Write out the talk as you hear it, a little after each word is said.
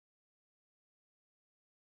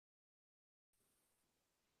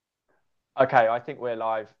Okay, I think we're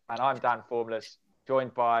live, and I'm Dan Formless,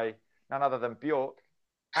 joined by none other than Bjork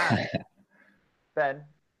and Ben,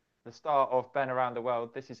 the star of Ben Around the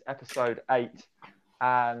World. This is episode 8,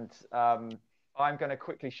 and I'm going to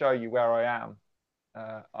quickly show you where I am.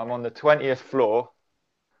 I'm on the 20th floor,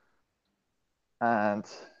 and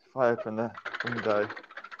if I open the window,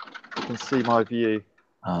 you can see my view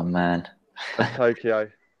Oh man. of Tokyo,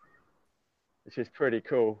 which is pretty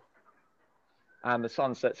cool. And the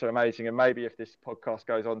sunsets are amazing. And maybe if this podcast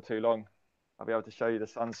goes on too long, I'll be able to show you the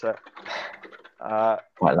sunset.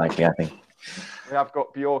 Quite likely, I think. We have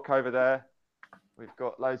got Bjork over there. We've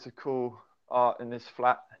got loads of cool art in this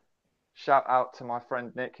flat. Shout out to my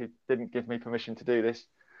friend Nick, who didn't give me permission to do this.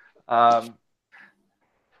 I'm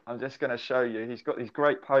just going to show you. He's got these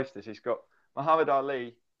great posters. He's got Muhammad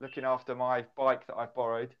Ali looking after my bike that I've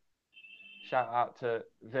borrowed. Shout out to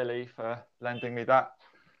Vili for lending me that.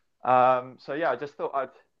 So yeah, I just thought I'd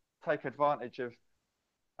take advantage of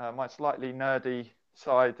my slightly nerdy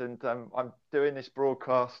side, and I'm doing this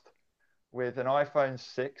broadcast with an iPhone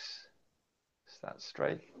 6. Is that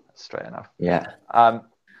straight? That's straight enough. Yeah.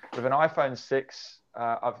 With an iPhone 6,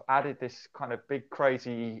 I've added this kind of big,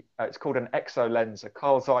 crazy, it's called an EXO lens, a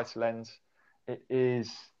Carl Zeiss lens. It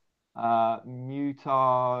is Mutar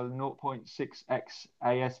 0.6x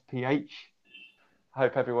ASPH. I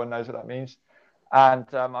hope everyone knows what that means. And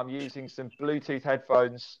I'm using some Bluetooth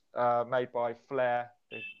headphones made by Flare,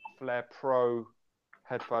 the Flare Pro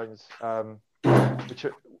headphones,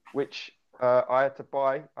 which I had to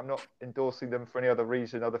buy. I'm not endorsing them for any other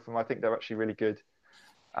reason other than I think they're actually really good.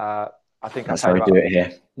 I think That's how we do it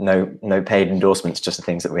here. No paid endorsements, just the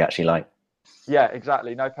things that we actually like. Yeah,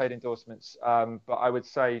 exactly. No paid endorsements. But I would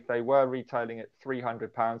say they were retailing at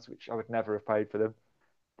 £300, which I would never have paid for them.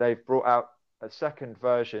 They've brought out a second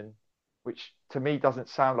version, which to me doesn't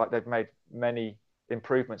sound like they've made many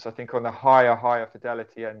improvements. I think on the higher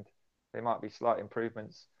fidelity end, there might be slight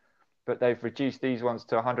improvements, but they've reduced these ones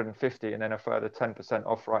to 150 and then a further 10%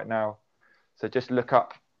 off right now. So just look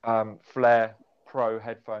up Flare Pro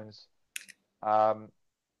headphones.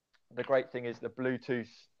 The great thing is the Bluetooth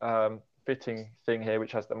fitting thing here,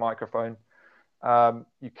 which has the microphone.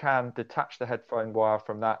 You can detach the headphone wire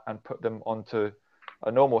from that and put them onto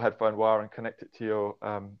a normal headphone wire and connect it to your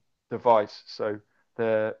device. So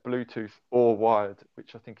they're Bluetooth or wired,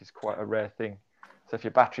 which I think is quite a rare thing. So if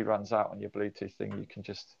your battery runs out on your Bluetooth thing, you can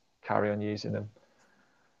just carry on using them.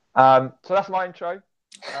 So that's my intro.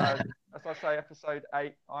 As I say, episode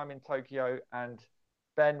 8, I'm in Tokyo. And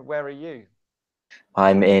Ben, where are you?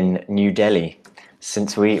 I'm in New Delhi.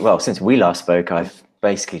 Since we last spoke, I've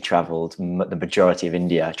basically travelled the majority of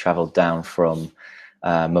India. I travelled down from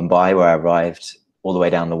Mumbai, where I arrived, all the way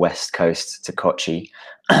down the west coast to Kochi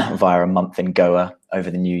via a month in Goa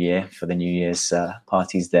over the New Year for the New Year's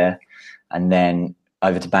parties there, and then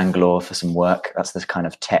over to Bangalore for some work. That's the kind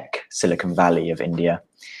of tech Silicon Valley of India,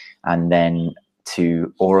 and then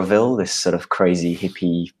to Auroville, this sort of crazy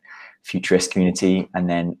hippie futurist community, and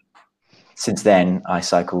then since then I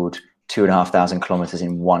cycled 2,500 kilometers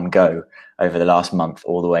in one go over the last month,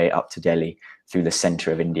 all the way up to Delhi through the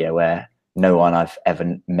center of India, where no one I've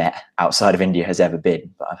ever met outside of India has ever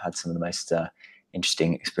been, but I've had some of the most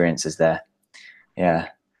interesting experiences there. Yeah,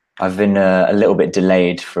 I've been a little bit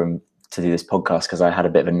delayed to do this podcast because I had a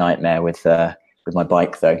bit of a nightmare with my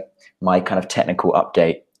bike, though. My kind of technical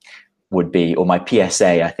update would be, or my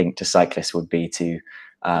PSA, I think, to cyclists would be to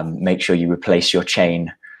make sure you replace your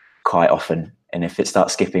chain quite often. And if it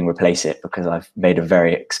starts skipping, replace it, because I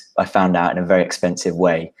found out in a very expensive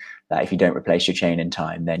way that if you don't replace your chain in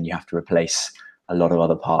time, then you have to replace a lot of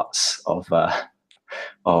other parts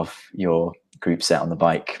of your group set on the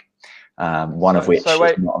bike. One of which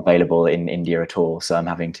is not available in India at all. So I'm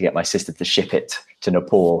having to get my sister to ship it to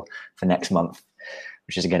Nepal for next month,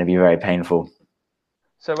 which is going to be very painful.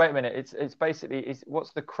 So wait a minute. It's basically,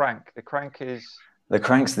 what's the crank? The crank's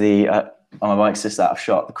on my bike's just out of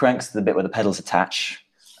shot. The crank's the bit where the pedals attach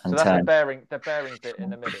and so that's turn. the bearing bit in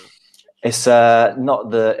the middle. It's not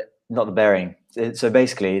the bearing. So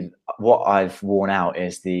basically, what I've worn out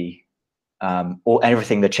is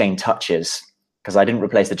everything the chain touches. Because I didn't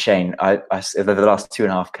replace the chain. I over the last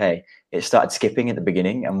 2.5K, it started skipping at the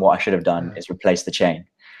beginning, and what I should have done is replace the chain.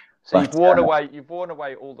 So you've worn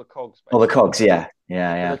away all the cogs. Basically. All the cogs, yeah.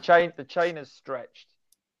 So the chain has stretched,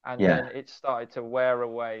 and then it started to wear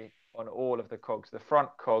away on all of the cogs, the front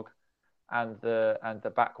cog, and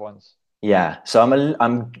the back ones. Yeah. So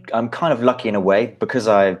I'm kind of lucky in a way, because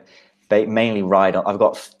I mainly ride on. I've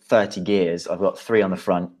got 30 gears. I've got 3 on the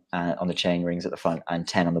front on the chain rings at the front, and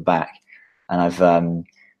 10 on the back. And I've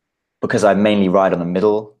because I mainly ride on the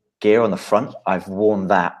middle gear on the front, I've worn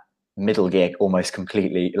that middle gear almost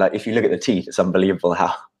completely. Like if you look at the teeth, it's unbelievable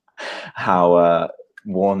how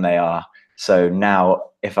worn they are. So now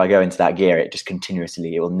if I go into that gear, it just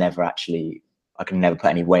continuously, it will never actually, I can never put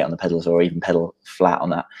any weight on the pedals or even pedal flat on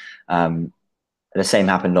that. The same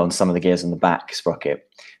happened on some of the gears on the back sprocket.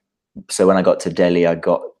 So when I got to Delhi, I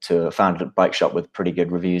found a bike shop with pretty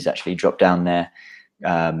good reviews, actually. Dropped down there.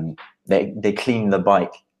 They cleaned the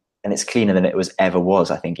bike, and it's cleaner than it ever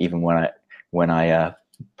was, I think, even when I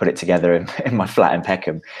put it together in my flat in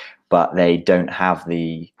Peckham. But they don't have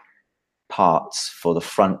the parts for the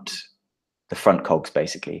front cogs,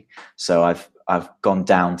 basically. So I've gone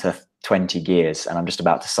down to 20 gears, and I'm just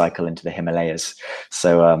about to cycle into the Himalayas.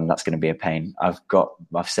 So that's going to be a pain. I've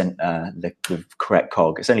sent the correct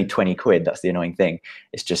cog. It's only 20 quid. That's the annoying thing.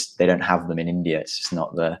 It's just they don't have them in India. It's just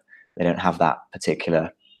not they don't have that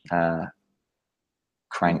particular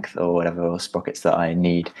crank or whatever, or sprockets that I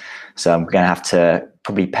need. So I'm going to have to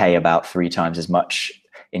probably pay about 3 times as much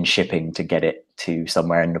in shipping to get it to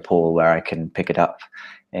somewhere in Nepal where I can pick it up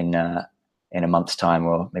in a month's time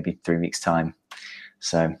or maybe 3 weeks' time.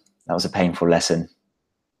 So that was a painful lesson.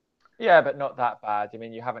 Yeah, but not that bad. I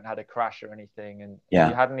mean, you haven't had a crash or anything, and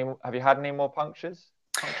yeah. Have you had any more punctures?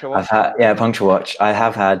 Puncture watch. I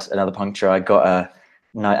have had another puncture. I got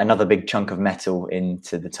another big chunk of metal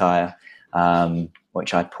into the tire,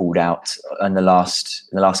 which I pulled out in the last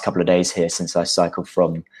couple of days here since I cycled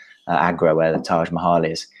from Agra, where the Taj Mahal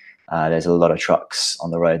is. There's a lot of trucks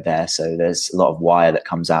on the road there, so there's a lot of wire that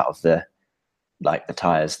comes out of the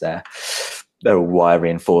tires there. They're all wire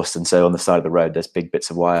reinforced, and so on the side of the road there's big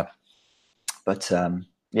bits of wire. But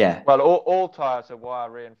yeah. Well, all tires are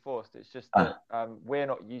wire reinforced. It's just that we're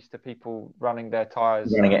not used to people running their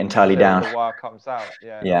tires running it entirely down. The wire comes out.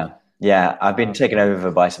 Yeah. Yeah. I've been taken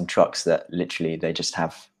over by some trucks that literally they just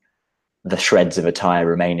have the shreds of a tire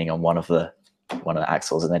remaining on one of the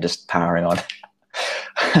axles, and they're just powering on.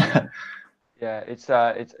 Yeah, it's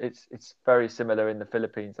very similar in the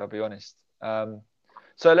Philippines, I'll be honest.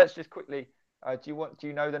 So let's just quickly. Do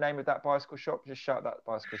you know the name of that bicycle shop? Just shout that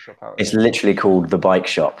bicycle shop out. It's literally called The Bike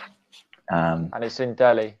Shop. And it's in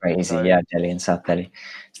Delhi. Crazy, yeah, Delhi, in South Delhi.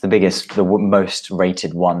 It's the most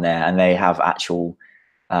rated one there, and they have actual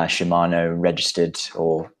Shimano registered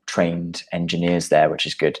or trained engineers there, which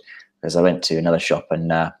is good. Because I went to another shop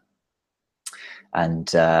and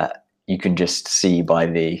you can just see by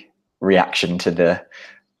the reaction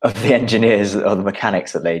of the engineers or the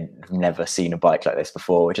mechanics that they've never seen a bike like this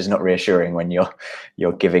before, which is not reassuring when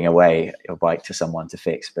you're giving away your bike to someone to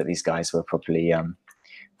fix. But these guys were properly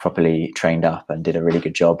trained up and did a really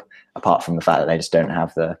good job, apart from the fact that they just don't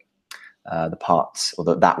have the parts,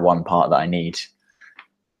 or that one part that I need.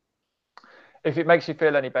 If it makes you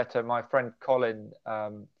feel any better, my friend Colin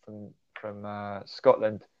from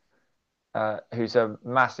Scotland, who's a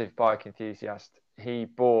massive bike enthusiast, he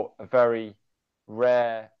bought a very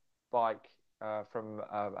rare bike from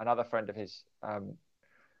another friend of his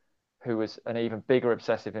who was an even bigger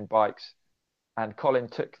obsessive in bikes, and Colin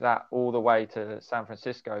took that all the way to San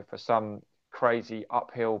Francisco for some crazy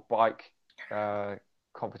uphill bike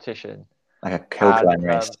competition, like a hill climb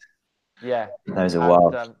race. Yeah, those are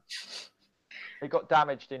wild. It got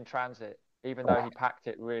damaged in transit, even though he packed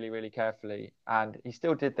it really, really carefully, and he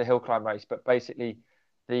still did the hill climb race. But basically,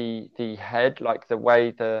 the head, like the way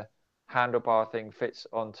the handlebar thing fits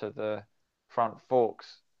onto the front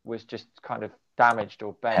forks, was just kind of damaged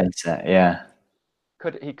or bent. Headset, yeah.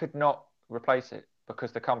 He could not replace it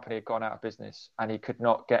because the company had gone out of business, and he could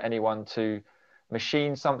not get anyone to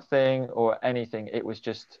machine something or anything. It was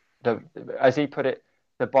just as he put it,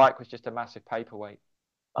 the bike was just a massive paperweight.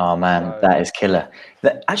 Oh man, that is killer.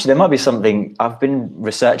 Actually, there might be something. I've been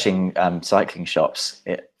researching cycling shops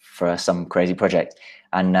for some crazy project,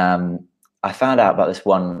 and I found out about this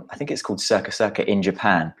one. I think it's called Circa Circa in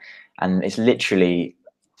Japan, and it's literally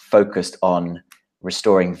focused on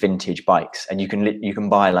restoring vintage bikes. And you can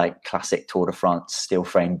buy like classic Tour de France steel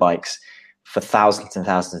frame bikes for thousands and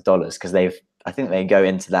thousands of dollars, because I think they go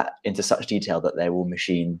into such detail that they will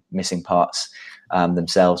machine missing parts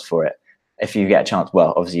themselves for it. If you get a chance,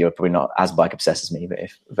 well, obviously you're probably not as bike obsessed as me, but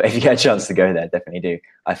if you get a chance to go there, definitely do.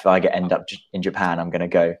 If I end up in Japan, I'm going to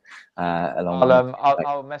go along.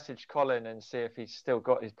 I'll message Colin and see if he's still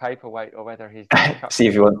got his paperweight, or whether he's see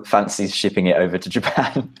if he fancies shipping it over to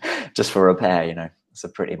Japan just for repair. It's a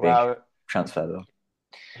pretty big transfer though.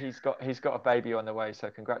 He's got a baby on the way, so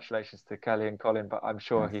congratulations to Kelly and Colin. But I'm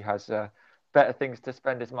sure he has better things to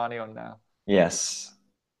spend his money on now. Yes.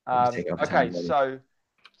 Okay,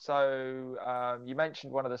 so you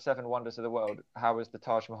mentioned one of the 7 wonders of the world. How was the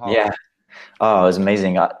Taj Mahal? Yeah. Oh, it was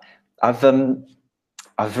amazing. I've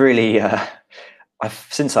really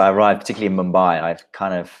since I arrived, particularly in Mumbai, I've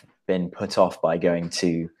kind of been put off by going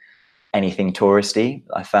to anything touristy.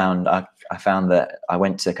 I found that I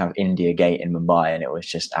went to kind of India Gate in Mumbai, and it was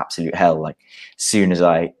just absolute hell. Like as soon as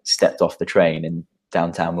I stepped off the train in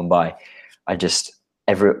downtown Mumbai, I just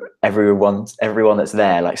everyone that's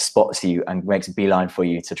there like spots you and makes a beeline for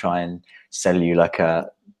you to try and sell you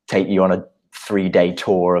take you on a 3-day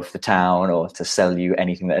tour of the town, or to sell you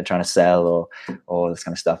anything that they're trying to sell, or this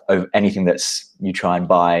kind of stuff. Anything that's you try and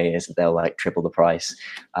buy is they'll like triple the price.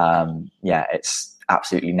 Yeah, it's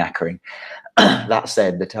absolutely knackering. That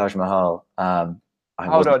said, the Taj Mahal.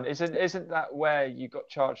 Hold on, isn't that where you got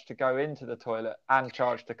charged to go into the toilet and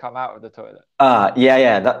charged to come out of the toilet?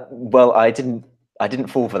 Yeah. Well, I didn't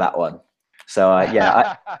fall for that one. So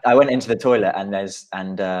yeah, I went into the toilet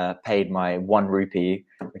and paid my 1 rupee,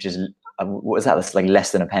 which is what was that? That's like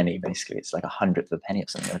less than a penny, basically. It's like 100th of a penny or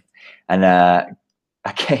something. And I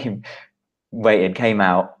came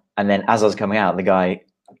out, and then as I was coming out, the guy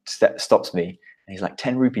stops me. And he's like,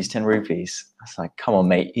 10 rupees, 10 rupees. I was like, come on,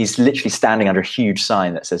 mate. He's literally standing under a huge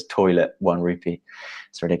sign that says toilet, 1 rupee.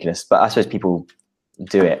 It's ridiculous. But I suppose people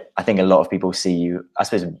do it. I think a lot of people see you. I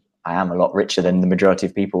suppose I am a lot richer than the majority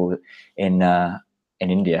of people in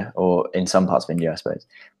India, or in some parts of India, I suppose.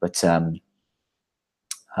 But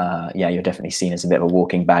yeah, you're definitely seen as a bit of a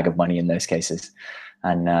walking bag of money in those cases.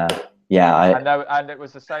 And yeah, I know. And it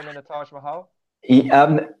was the same in the Taj Mahal?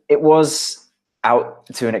 It was out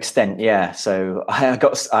to an extent, yeah. So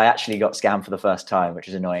I actually got scammed for the first time, which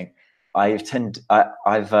is annoying. I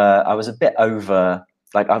was a bit over,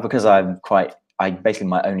 because basically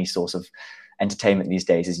my only source of entertainment these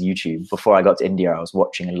days is YouTube. Before I got to India, I was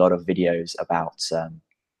watching a lot of videos about a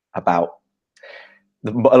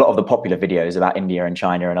lot of the popular videos about India and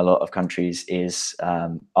China and a lot of countries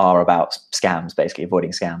are about scams, basically avoiding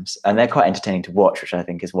scams, and they're quite entertaining to watch, which I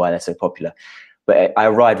think is why they're so popular. But I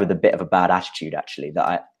arrived with a bit of a bad attitude, actually,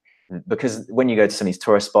 because when you go to some of these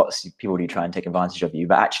tourist spots, people do try and take advantage of you,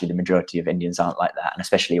 but actually the majority of Indians aren't like that. And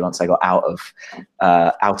especially once I got out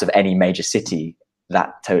of any major city,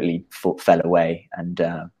 that totally fell away. And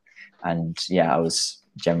yeah, I was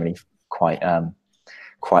generally quite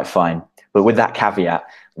fine. But with that caveat,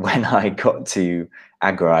 when I got to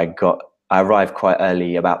Agra, I arrived quite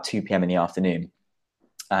early, about 2 p.m. in the afternoon,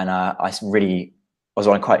 and I was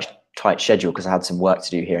on a quite tight schedule because I had some work to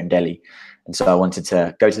do here in Delhi, and so I wanted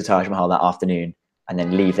to go to the Taj Mahal that afternoon and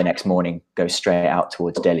then leave the next morning, go straight out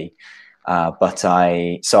towards Delhi. But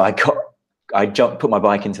I put my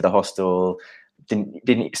bike into the hostel,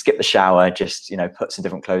 didn't skip the shower, just put some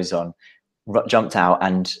different clothes on, jumped out,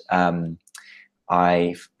 and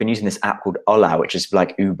I've been using this app called Ola, which is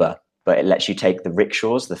like Uber, but it lets you take the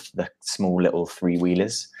rickshaws, the small little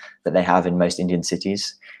 3-wheelers that they have in most Indian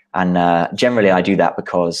cities. And generally I do that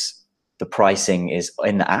because the pricing is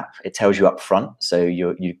in the app. It tells you up front, so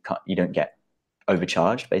you don't get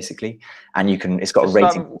overcharged, basically. And it's got a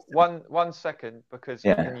rating. One second, because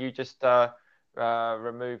can you just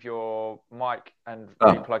remove your mic and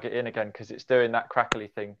re-plug it in again, because it's doing that crackly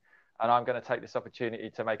thing. And I'm going to take this opportunity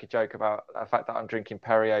to make a joke about the fact that I'm drinking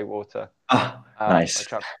Perrier water. Nice.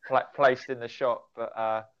 Which I've placed in the shop,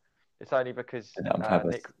 but it's only because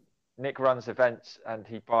Nick runs events and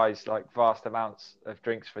he buys like vast amounts of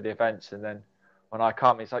drinks for the events. And then when I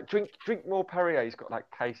come, he's like, drink more Perrier. He's got like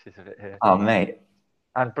cases of it here. Oh, mate.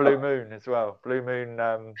 And Blue Moon as well. Blue Moon,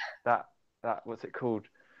 that what's it called?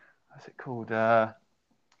 What's it called?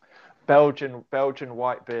 Belgian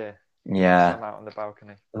white beer. Yeah. I'm out on the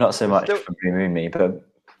balcony. Not so much for Blue Moon, me, but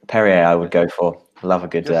Perrier I would go for. Love a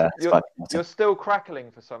good you're still crackling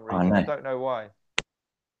for some reason. I don't know why.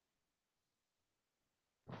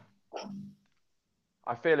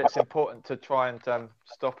 I feel it's important to try and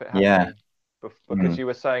stop it happening. Yeah. Because you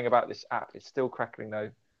were saying about this app, it's still crackling though.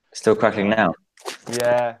 Still crackling now?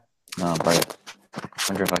 Yeah. Oh, brilliant.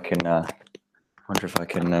 Wonder if I can.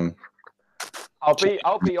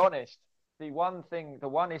 I'll be honest. The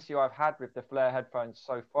one issue I've had with the Flare headphones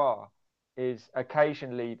so far is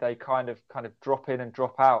occasionally they kind of drop in and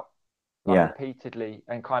drop out repeatedly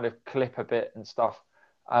and kind of clip a bit and stuff.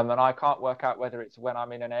 And I can't work out whether it's when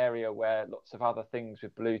I'm in an area where lots of other things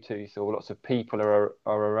with Bluetooth or lots of people are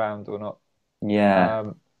around or not. Yeah.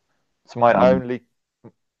 It's my only.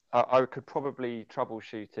 I could probably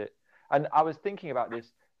troubleshoot it. And I was thinking about this.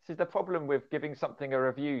 This is the problem with giving something a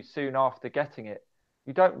review soon after getting it.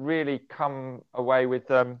 You don't really come away with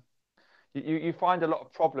you find a lot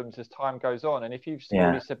of problems as time goes on. And if you've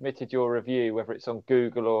already submitted your review, whether it's on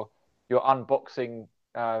Google or your unboxing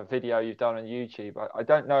video you've done on YouTube, I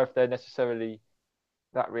don't know if they're necessarily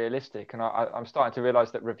that realistic. And I'm starting to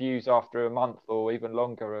realize that reviews after a month or even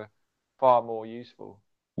longer are far more useful.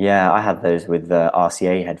 Yeah, I had those with the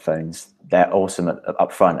RCA headphones. They're awesome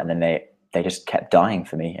up front, and then they just kept dying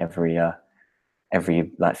for me every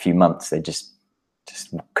like few months. They just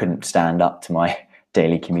couldn't stand up to my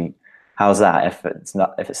daily commute. How's that? If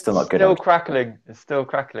it's still not good? Still crackling. It's still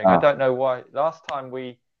crackling. I Oh. don't know why. Last time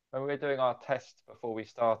when we were doing our test before we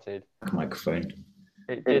started, Microphone.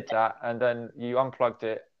 it did that, and then you unplugged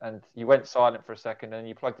it and you went silent for a second, and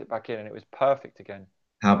you plugged it back in, and it was perfect again.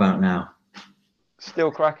 How about now?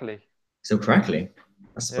 Still crackly. Still crackly.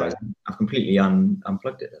 That's surprising. Yeah. I've completely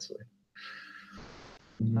unplugged it. That's weird.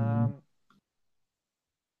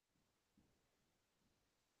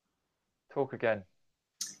 Talk again.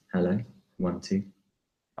 Hello. 1, 2.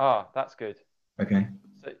 Ah, that's good. Okay.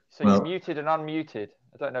 So you muted and unmuted.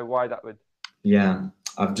 I don't know why that would. Yeah,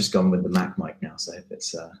 I've just gone with the Mac mic now, so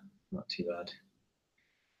it's not too bad.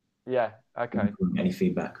 Yeah. Okay. Any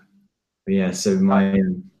feedback? But yeah. So my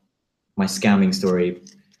scamming story.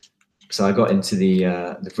 So I got into the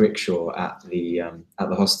rickshaw at the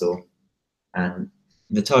hostel, and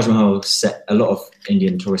the Taj Mahal set a lot of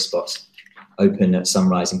Indian tourist spots open at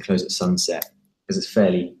sunrise and close at sunset because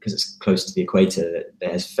it's close to the equator.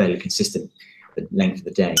 There's fairly consistent the length of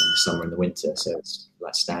the day in the summer and the winter, so it's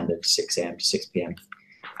like standard 6 a.m. to 6 p.m.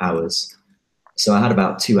 hours. So I had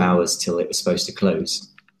about 2 hours till it was supposed to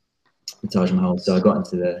close, the Taj Mahal. So I got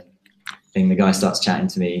into the thing. The guy starts chatting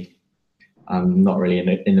to me. I'm not really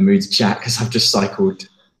in the mood to chat because I've just cycled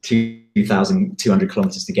 2,200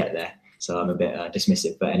 kilometers to get there. So I'm a bit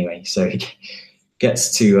dismissive. But anyway, so he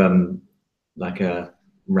gets to like a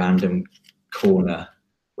random corner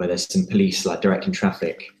where there's some police like directing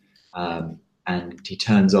traffic. And he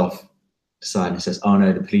turns off the side and says, "Oh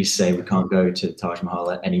no, the police say we can't go to the Taj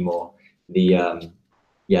Mahal anymore. It's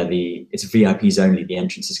VIPs only. The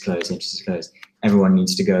entrance is closed. Everyone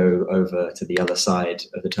needs to go over to the other side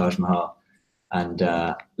of the Taj Mahal." And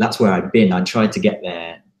that's where I'd been. I tried to get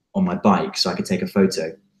there on my bike so I could take a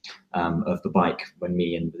photo of the bike when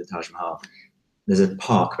me and the Taj Mahal. There's a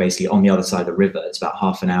park basically on the other side of the river. It's about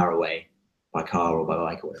half an hour away by car or by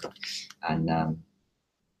bike or whatever. And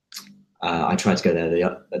I tried to go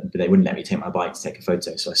there, but they wouldn't let me take my bike to take a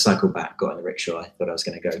photo. So I cycled back, got in the rickshaw. I thought I was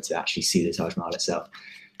going to go to actually see the Taj Mahal itself.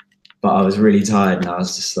 But I was really tired and I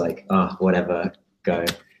was just like, oh, whatever, go.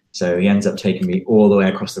 So he ends up taking me all the way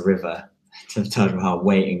across the river to the Taj Mahal,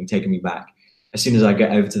 taking me back. As soon as I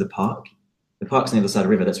get over to the park's on the other side of the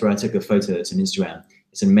river. That's where I took a photo. It's on Instagram.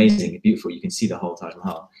 It's amazing, beautiful. You can see the whole Taj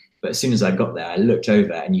Mahal. But as soon as I got there, I looked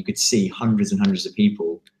over and you could see hundreds and hundreds of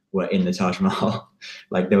people were in the Taj Mahal.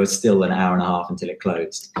 Like there was still an hour and a half until it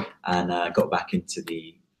closed. And I got back into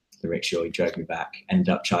the rickshaw. He drove me back, ended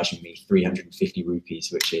up charging me 350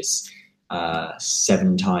 rupees, which is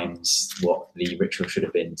 7 times what the rickshaw should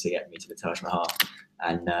have been to get me to the Taj Mahal.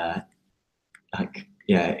 And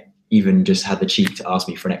even just had the cheek to ask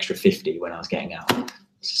me for an extra 50 when I was getting out.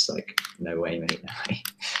 It's just like, no way, mate. No way.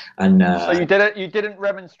 And so you didn't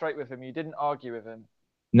remonstrate with him. You didn't argue with him.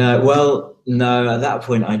 No. At that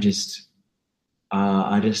point, I just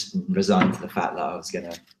resigned to the fact that I was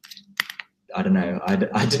gonna. I don't know. I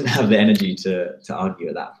didn't have the energy to argue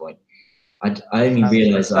at that point. I only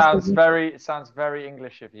realized. It sounds very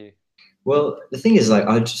English of you. Well, the thing is, like,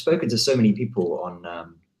 I've spoken to so many people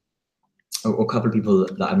on, or a couple of people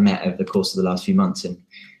that I've met over the course of the last few months, and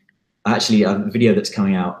actually, a video that's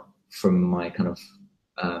coming out from my kind of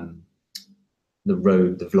the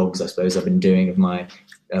vlogs, I suppose, I've been doing of my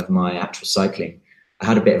actual cycling. I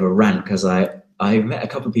had a bit of a rant because I met a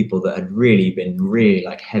couple of people that had really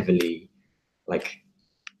like heavily like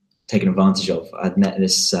taken advantage of. I'd met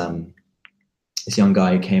this young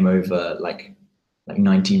guy who came over like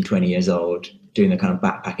 19, 20 years old, doing the kind of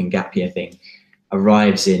backpacking gap year thing,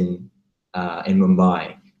 arrives in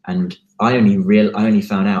Mumbai, and I only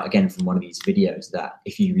found out again from one of these videos that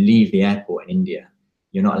if you leave the airport in India,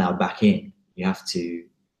 you're not allowed back in. You have to,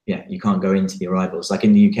 you can't go into the arrivals. Like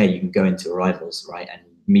in the UK, you can go into arrivals, right, and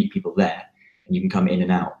meet people there, and you can come in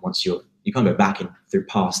and out once you can't go back in through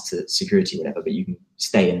past to security or whatever, but you can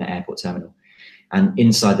stay in the airport terminal. And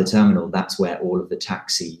inside the terminal, that's where all of the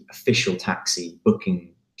official taxi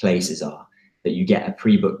booking places are, that you get a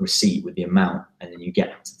pre-booked receipt with the amount, and then you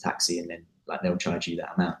get to the taxi, and then like they'll charge you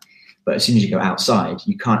that amount. But as soon as you go outside,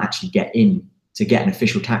 you can't actually get in to get an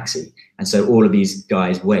official taxi. And so all of these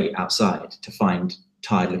guys wait outside to find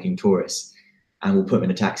tired-looking tourists, and will put them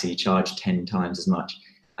in a taxi, charge 10 times as much.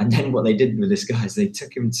 And then what they did with this guy is they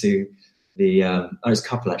took him to the, it was a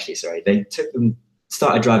couple actually, sorry. They took them,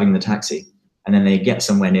 started driving the taxi, and then they get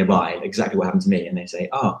somewhere nearby, exactly what happened to me, and they say,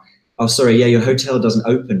 oh, sorry, your hotel doesn't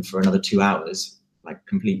open for another 2 hours. Like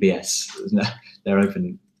complete BS. They're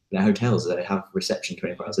open their hotels that have reception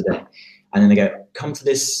 24 hours a day, and then they go, come to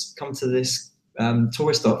this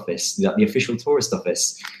tourist office, the official tourist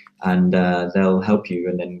office, and they'll help you,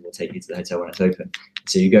 and then we'll take you to the hotel when it's open.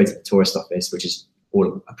 So you go to the tourist office, which is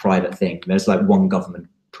all a private thing. There's like one government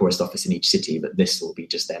tourist office in each city, but this will be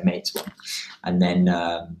just their mate's one. And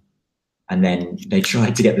then they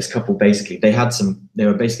tried to get this couple, basically they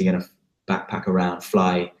were basically going to backpack around,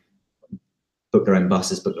 fly, book their own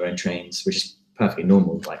buses, book their own trains, which is perfectly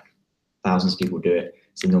normal. Like thousands of people do it.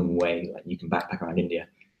 It's a normal way. Like you can backpack around India.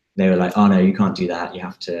 They were like, oh no, you can't do that. You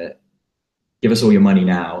have to give us all your money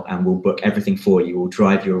now and we'll book everything for you. We'll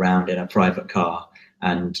drive you around in a private car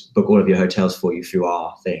and book all of your hotels for you through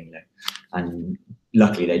our thing. You know? And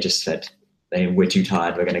luckily they just said, we're too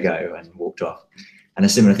tired, we're going to go, and walked off. And a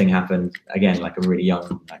similar thing happened again, like a really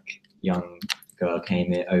young girl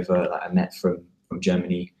came over, like I met from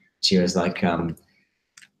Germany. She was like,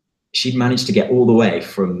 she'd managed to get all the way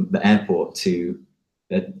from the airport to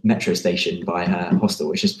the metro station by her hostel,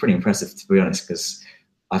 which is pretty impressive, to be honest, because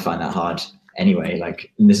I find that hard anyway.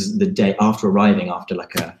 Like, and this is the day after arriving, after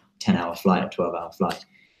like a 10-hour flight, a 12-hour flight.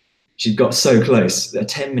 She'd got so close, a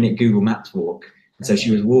 10-minute Google Maps walk. And so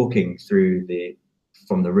she was walking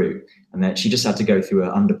from the route, and then she just had to go through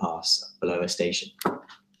an underpass below a station.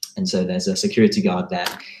 And so there's a security guard there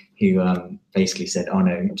who basically said, oh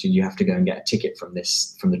no, you have to go and get a ticket from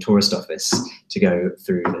the tourist office to go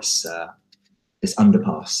through this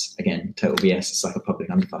underpass. Again, total BS, it's like a public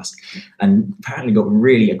underpass. And apparently got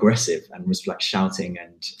really aggressive and was like shouting,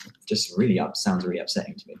 and just really sounds really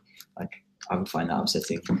upsetting to me. Like, I would find that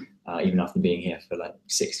upsetting, even after being here for like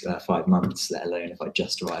 5 months, let alone if I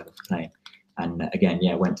just arrived off the plane. And again,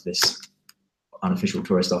 went to this unofficial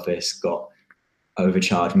tourist office, got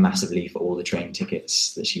overcharged massively for all the train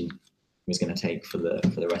tickets that she was going to take for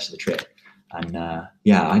the rest of the trip. And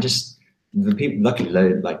the people, luckily,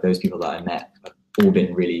 like those people that I met, have all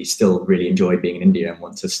been still really enjoy being in India and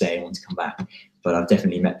want to stay and want to come back. But I've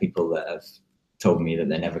definitely met people that have told me that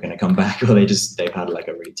they're never going to come back, or they've had like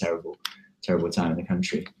a really terrible time in the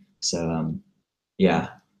country. So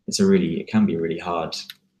it can be a really hard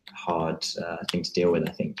thing to deal with.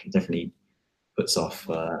 I think it definitely puts off.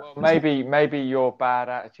 Well, maybe your bad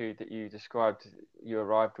attitude that you described you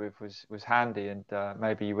arrived with was handy, and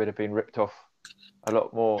maybe you would have been ripped off a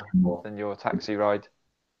lot more than your taxi ride.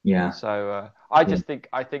 Yeah. So I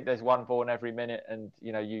think there's one born every minute, and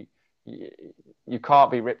you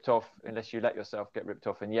can't be ripped off unless you let yourself get ripped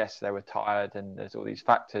off. And yes, they were tired, and there's all these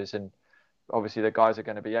factors, and obviously the guys are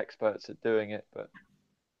going to be experts at doing it. But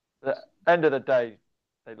at the end of the day,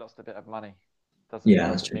 they lost a bit of money.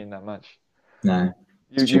 Doesn't mean that much. No.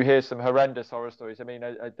 You hear some horrendous horror stories. I mean,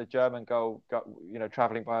 the German girl got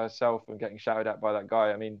traveling by herself and getting shouted at by that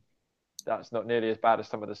guy. I mean, that's not nearly as bad as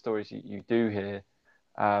some of the stories you do hear.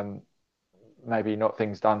 Maybe not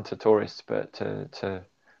things done to tourists, but to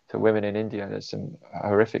women in India, there's some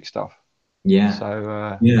horrific stuff. Yeah.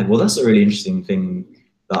 So well, that's a really interesting thing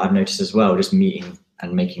that I've noticed as well. Just meeting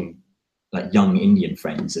and making like young Indian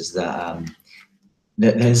friends, is that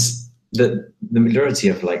there's the majority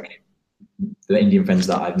of like the Indian friends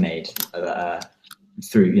that I've made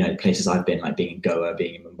through places I've been, like being in Goa,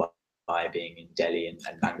 being in Mumbai, being in Delhi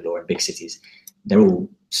and Bangalore, and big cities. They're all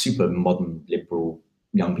super modern, liberal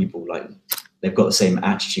young people. Like, they've got the same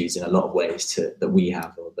attitudes in a lot of ways that we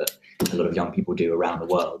have, or that a lot of young people do around the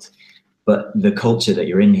world. But the culture that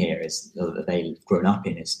you're in here that they've grown up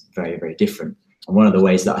in is very, very different. And one of the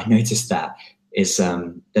ways that I noticed that is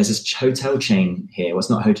there's this hotel chain here. Well, it's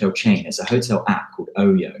not a hotel chain. It's a hotel app called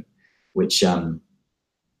Oyo, which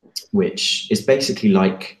is basically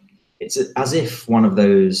like, it's as if one of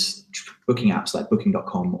those booking apps like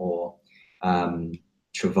Booking.com or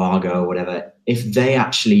Trivago or whatever, if they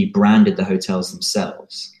actually branded the hotels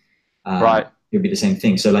themselves, right, it would be the same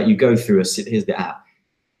thing. So like, you go through here's the app.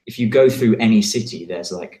 If you go through any city,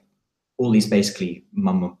 there's like all these basically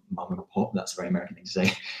mum and pop, that's a very American thing to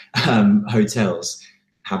say, hotels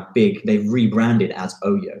they've rebranded as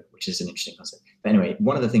Oyo, which is an interesting concept. But anyway,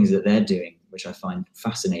 one of the things that they're doing, which I find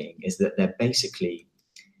fascinating, is that they're basically,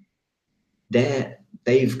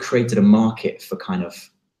 they've created a market for kind of,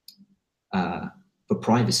 for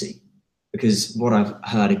privacy. Because what I've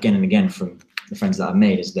heard again and again from the friends that I've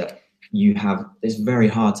made is that it's very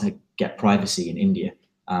hard to get privacy in India.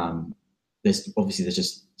 There's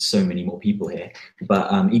just so many more people here,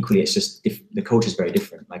 but equally it's just the culture is very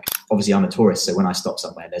different. Like, obviously I'm a tourist, so when I stop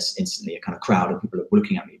somewhere, there's instantly a kind of crowd of people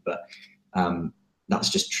looking at me, but that's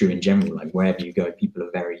just true in general. Like, wherever you go, people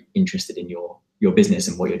are very interested in your business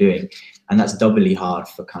and what you're doing, and that's doubly hard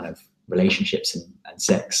for kind of relationships and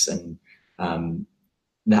sex and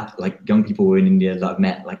that like young people in India that I've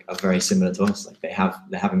met like are very similar to us. Like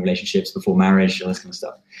they're having relationships before marriage, all this kind of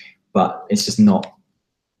stuff. But it's just not,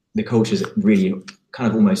 the culture is really kind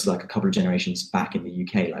of almost like a couple of generations back in the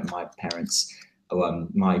UK. Like my parents,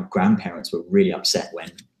 my grandparents were really upset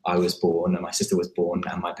when I was born and my sister was born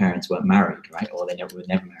and my parents weren't married, right? Or they were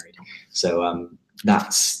never married. So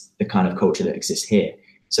that's the kind of culture that exists here.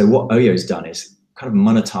 So what Oyo's done is kind of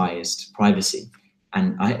monetized privacy.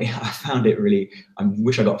 And I found it really, I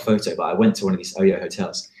wish I got a photo, but I went to one of these Oyo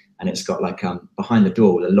hotels and it's got like behind the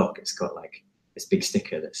door with a lock, it's got like this big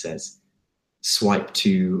sticker that says swipe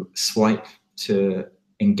to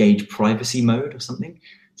engage privacy mode or something.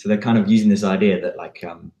 So they're kind of using this idea that like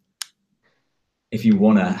if you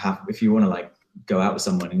want to like go out with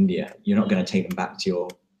someone in India, you're not going to take them back to your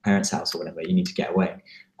parents' house or whatever. You need to get away.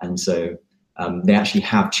 And so they actually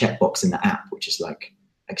have checkbox in the app, which is like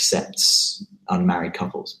accepts unmarried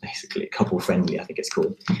couples, basically couple friendly, I think it's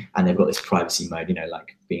called. And they've got this privacy mode, you know,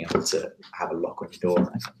 like being able to have a lock on your door and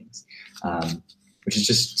that kind of things, which is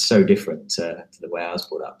just so different to the way I was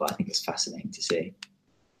brought up. But I think it's fascinating to see.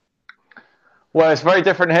 Well, it's very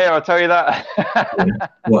different here, I'll tell you that.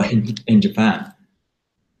 What, in Japan?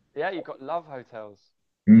 Yeah, you've got love hotels.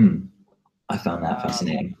 I found that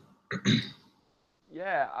fascinating.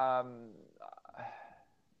 Yeah.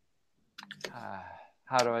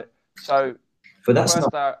 How do I? So, but that's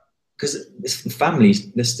not because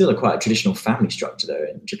families. There's still quite a traditional family structure though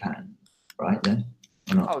in Japan, right? There,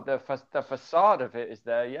 or not? Oh, the facade of it is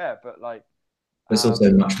there, yeah, but like. But it's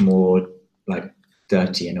also much more like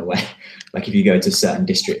dirty in a way. Like if you go to certain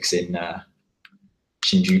districts in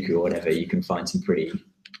Shinjuku or whatever, you can find some pretty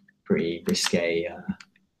risque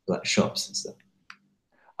like shops and stuff.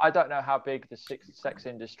 I don't know how big the sex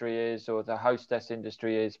industry is or the hostess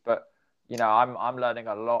industry is, but you know, I'm learning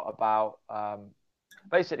a lot about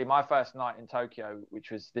basically my first night in Tokyo, which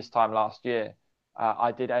was this time last year.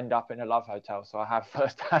 I did end up in a love hotel, so I have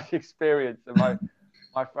first-hand experience. And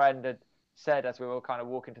my friend had said as we were kind of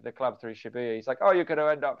walking to the club through Shibuya, he's like, "Oh, you're going to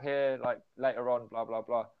end up here like later on, blah blah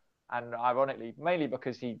blah." And ironically, mainly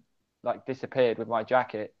because he like disappeared with my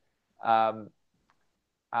jacket, and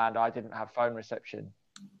I didn't have phone reception.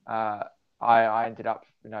 I ended up,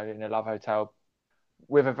 you know, in a love hotel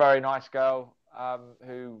with a very nice girl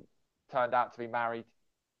who turned out to be married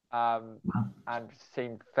and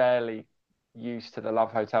seemed fairly used to the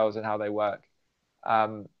love hotels and how they work.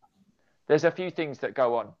 There's a few things that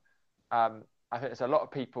go on. I think there's a lot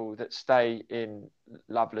of people that stay in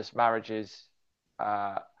loveless marriages,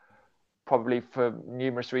 probably for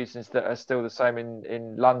numerous reasons that are still the same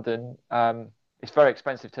in London. It's very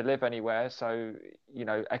expensive to live anywhere. So, you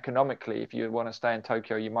know, economically, if you want to stay in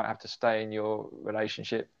Tokyo, you might have to stay in your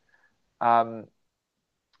relationship. The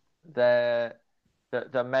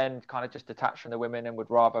men kind of just detach from the women and would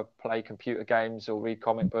rather play computer games or read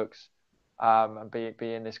comic books and be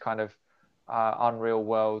in this kind of unreal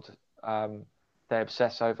world. They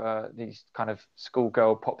obsess over these kind of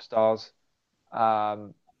schoolgirl pop stars.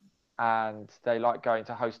 And they like going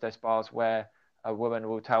to hostess bars where a woman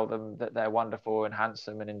will tell them that they're wonderful and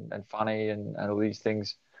handsome and funny and all these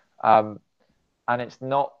things. And it's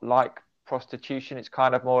not like prostitution. It's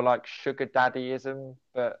kind of more like sugar daddyism,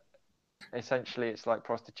 but essentially it's like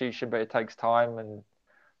prostitution, but it takes time and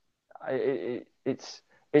it's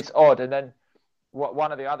odd. And then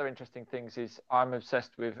one of the other interesting things is I'm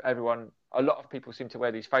obsessed with everyone. A lot of people seem to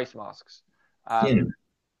wear these face masks. And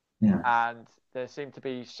there seem to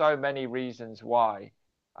be so many reasons why.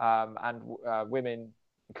 Women,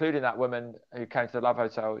 including that woman who came to the Love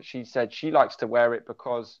Hotel, she said she likes to wear it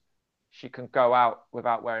because she can go out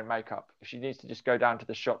without wearing makeup. If she needs to just go down to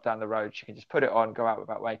the shop down the road, she can just put it on, go out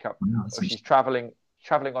without makeup. Or she's traveling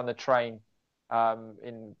on the train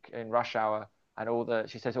in rush hour, and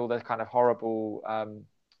she says all the kind of horrible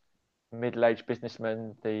middle-aged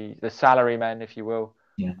businessmen, the salarymen, if you will,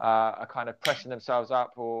 are kind of pressing themselves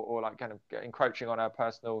up or like kind of encroaching on her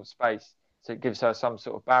personal space. So it gives her some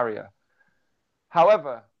sort of barrier.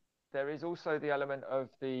 However, there is also the element of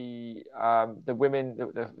the women,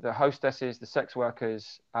 the hostesses, the sex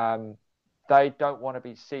workers. They don't want to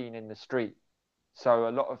be seen in the street. So a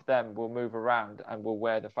lot of them will move around and will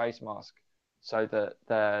wear the face mask so that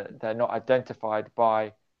they're not identified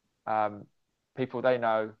by people they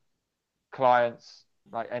know, clients,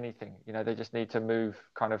 like anything. You know, they just need to move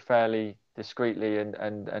kind of fairly discreetly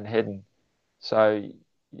and hidden. So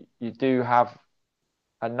you do have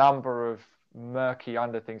a number of murky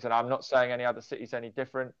under things, and I'm not saying any other city's any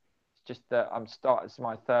different. It's just that it's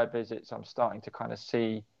my third visit, so I'm starting to kind of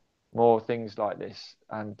see more things like this.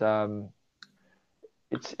 And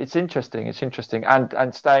it's interesting. It's interesting,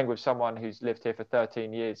 and staying with someone who's lived here for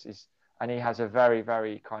 13 years and he has a very,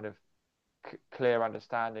 very kind of clear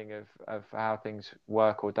understanding of how things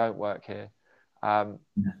work or don't work here.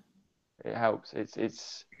 It helps. It's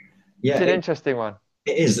an interesting one.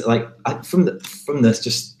 It is, like, from the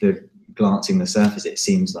just the glancing the surface, it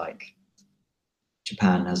seems like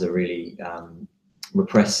Japan has a really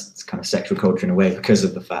repressed kind of sexual culture in a way, because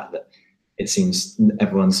of the fact that it seems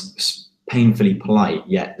everyone's painfully polite,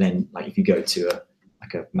 yet then, like, if you go to a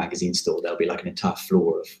magazine store, there'll be like an entire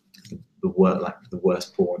floor of the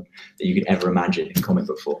worst porn that you could ever imagine in comic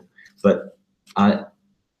book form. But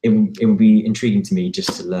it would be intriguing to me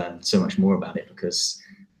just to learn so much more about it, because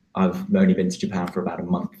I've only been to Japan for about a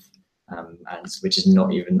month, and which is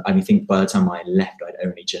not even, I think by the time I left, I'd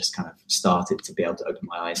only just kind of started to be able to open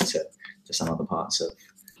my eyes to some other parts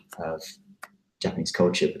of Japanese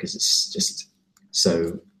culture, because it's just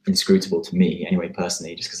so inscrutable to me anyway,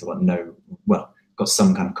 personally, just because I've got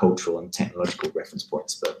some kind of cultural and technological reference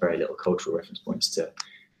points, but very little cultural reference points to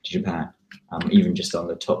Japan. Even just on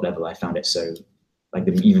the top level, I found it so, like,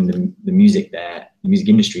 even the music there, the music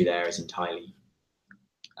industry there is entirely,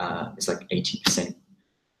 it's like 80%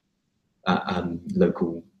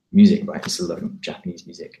 local music, right? It's a lot of Japanese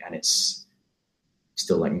music, and it's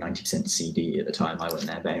still like 90% CD at the time I went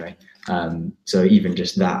there. But anyway, so even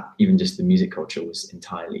just the music culture was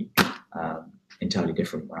entirely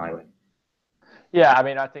different when I went. Yeah, I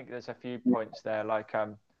mean, I think there's a few points there. Like,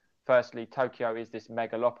 firstly, Tokyo is this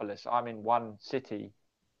megalopolis. I'm in one city,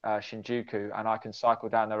 Shinjuku, and I can cycle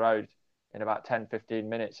down the road in about 10-15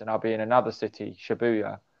 minutes, and I'll be in another city,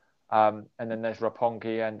 Shibuya. And then there's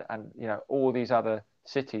Roppongi and all these other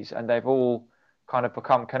cities, and they've all kind of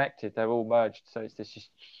become connected. They're all merged. So it's this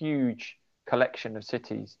huge collection of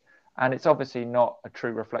cities. And it's obviously not a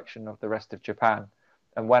true reflection of the rest of Japan.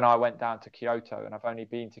 And when I went down to Kyoto, and I've only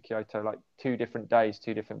been to Kyoto like 2 different days,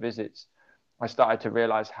 2 different visits, I started to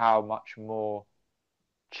realize how much more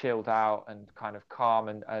chilled out and kind of calm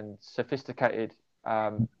and sophisticated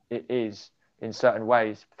it is in certain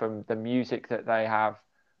ways, from the music that they have,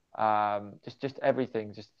 just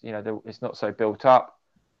everything. Just, it's not so built up.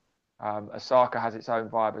 Osaka has its own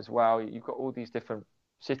vibe as well. You've got all these different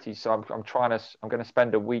cities. So I'm going to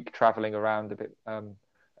spend a week traveling around a bit,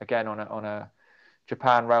 again on a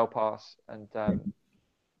Japan Rail Pass, and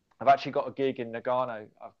I've actually got a gig in Nagano.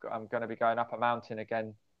 I'm going to be going up a mountain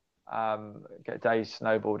again, get a day's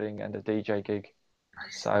snowboarding and a DJ gig.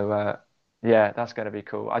 So yeah, that's going to be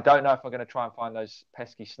cool. I don't know if I'm going to try and find those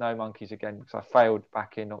pesky snow monkeys again, because I failed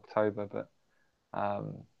back in October. But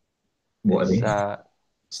what are these?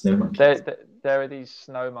 Snow monkeys? There are these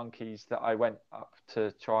snow monkeys that I went up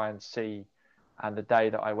to try and see, and the day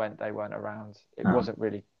that I went, they weren't around. It wasn't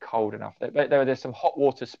really cold enough. There's some hot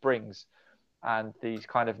water springs, and these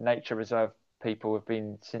kind of nature reserve people have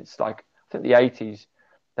been since, like, I think the 80s.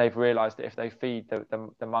 They've realised that if they feed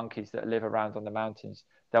the monkeys that live around on the mountains,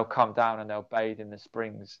 they'll come down and they'll bathe in the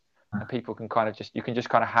springs, and people can kind of just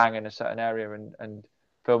kind of hang in a certain area and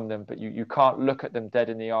film them, but you can't look at them dead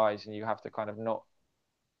in the eyes, and you have to kind of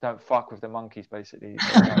don't fuck with the monkeys, basically.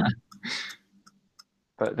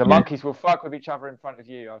 But the monkeys will fuck with each other in front of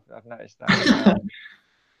you. I've noticed that.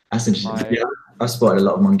 That's interesting. I've spotted a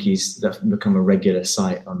lot of monkeys that have become a regular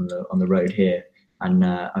sight on the road here, and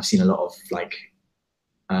I've seen a lot of like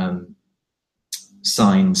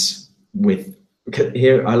signs with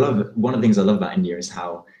here. One of the things I love about India is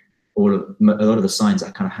how a lot of the signs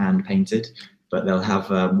are kind of hand painted, but they'll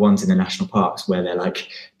have ones in the national parks where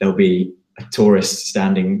there'll be a tourist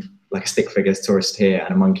standing, like a stick figure tourist here,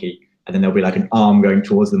 and a monkey, and then there'll be like an arm going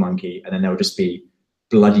towards the monkey, and then there'll just be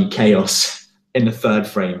bloody chaos in the third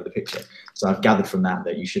frame of the picture. So I've gathered from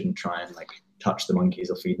that you shouldn't try and like touch the monkeys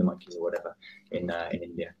or feed the monkeys or whatever in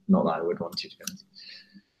India. Not that I would want to be honest.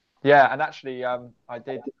 Yeah, and actually, I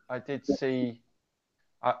did see.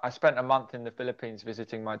 I spent a month in the Philippines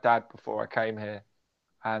visiting my dad before I came here,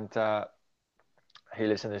 and he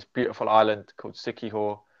lives in this beautiful island called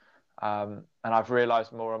Siquijor. And I've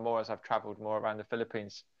realised more and more as I've travelled more around the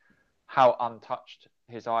Philippines how untouched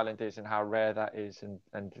his island is and how rare that is,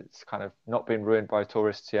 and it's kind of not been ruined by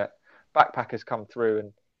tourists yet. Backpackers come through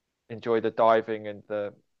and enjoy the diving and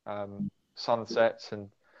the sunsets and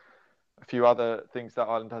a few other things that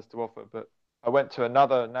island has to offer. But I went to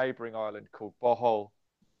another neighbouring island called Bohol,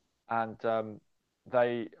 and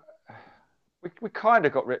we kind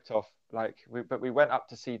of got ripped off. But we went up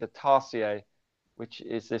to see the tarsier, which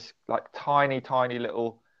is this like tiny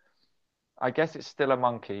little, I guess it's still a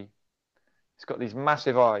monkey. It's got these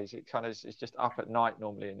massive eyes. It's just up at night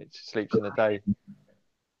normally, and it sleeps in the day.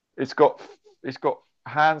 It's got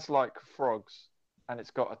hands like frogs, and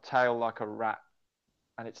it's got a tail like a rat,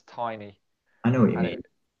 and it's tiny. I know what you And mean.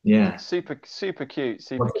 Yeah. super cute,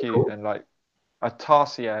 What's it called? and like a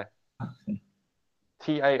tarsier,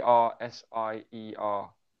 Tarsier.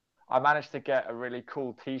 I managed to get a really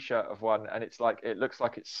cool T-shirt of one, and it's like it looks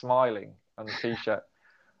like it's smiling on the T-shirt.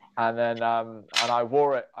 And then and I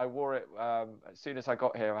wore it. As soon as I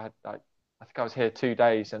got here. I had like I think I was here 2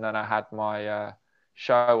 days, and then I had my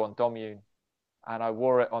show on Domune, and I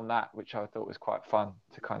wore it on that, which I thought was quite fun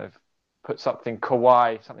to kind of put something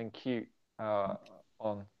kawaii, something cute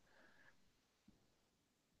on.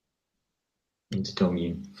 Into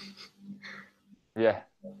Domune. Yeah.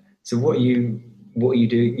 So what are you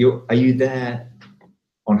doing? Are you there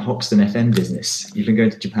on Hoxton FM business? You've been going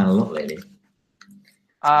to Japan a lot lately.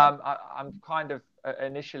 I'm kind of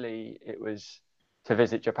initially it was to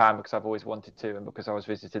visit Japan because I've always wanted to, and because I was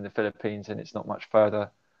visiting the Philippines and it's not much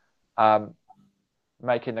further.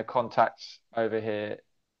 Making the contacts over here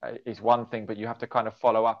is one thing, but you have to kind of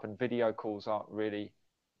follow up, and video calls aren't really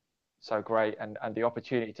so great. And the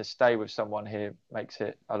opportunity to stay with someone here makes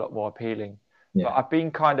it a lot more appealing. Yeah. But I've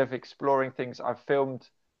been kind of exploring things. I've filmed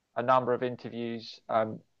a number of interviews.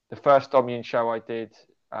 The first Domune show I did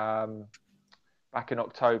back in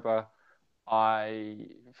October, I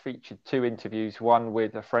featured 2 interviews, one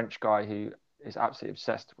with a French guy who is absolutely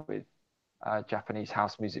obsessed with Japanese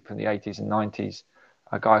house music from the 80s and 90s,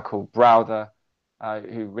 a guy called Browther,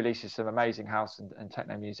 who releases some amazing house and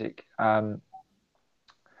techno music. I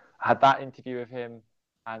had that interview with him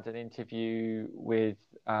and an interview with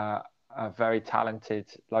a very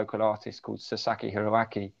talented local artist called Sasaki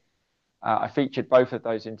Hiroaki. I featured both of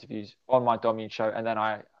those interviews on my Domune show, and then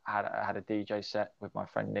I had a DJ set with my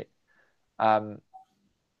friend Nick. And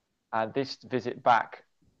this visit back,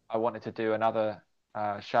 I wanted to do another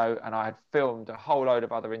show, and I had filmed a whole load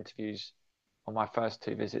of other interviews on my first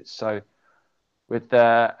 2 visits. So with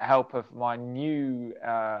the help of my new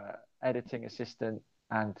editing assistant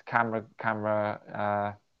and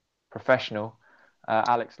camera professional,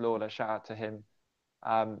 Alex Lawler, shout out to him,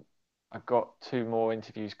 I got 2 more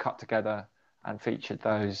interviews cut together and featured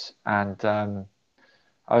those. And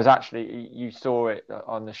I was actually, you saw it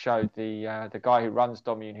on the show, the guy who runs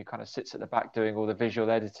Domune, who kind of sits at the back doing all the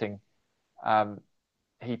visual editing,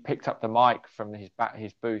 he picked up the mic from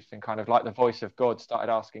his booth and kind of like the voice of God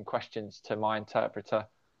started asking questions to my interpreter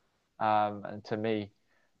and to me,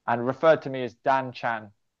 and referred to me as Dan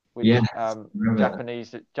Chan, which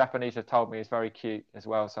Japanese have told me is very cute as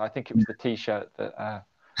well. So I think it was the T-shirt that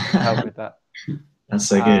helped with that. That's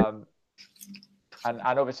so good. And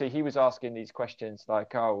obviously he was asking these questions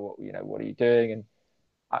like, oh, what are you doing? And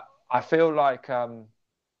I feel like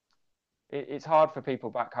it's hard for people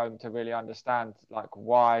back home to really understand like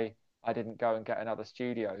why I didn't go and get another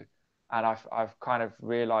studio. And I've kind of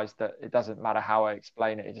realized that it doesn't matter how I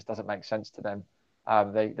explain it, it just doesn't make sense to them.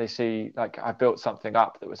 They see like I built something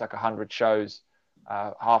up that was like 100 shows,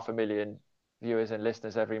 500,000 viewers and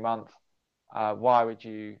listeners every month. Why would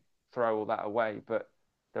you throw all that away? But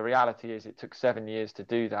the reality is it took 7 years to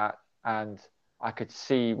do that, and I could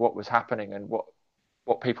see what was happening. And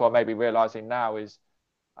what people are maybe realizing now is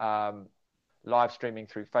live streaming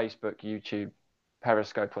through Facebook, YouTube,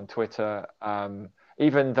 Periscope on Twitter,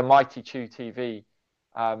 even the mighty Chew TV.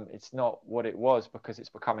 It's not what it was because it's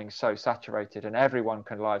becoming so saturated and everyone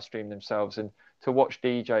can live stream themselves. And to watch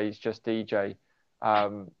DJs just DJ,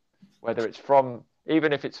 whether it's from,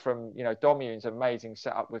 even if it's from, Domune's amazing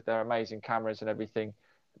setup with their amazing cameras and everything,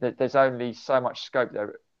 there's only so much scope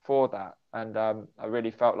there for that. And I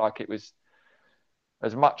really felt like it was,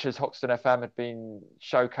 as much as Hoxton FM had been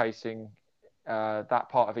showcasing that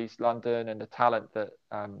part of East London and the talent that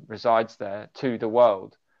resides there to the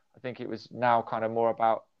world, I think it was now kind of more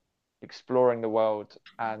about exploring the world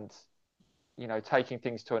and, taking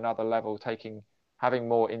things to another level, having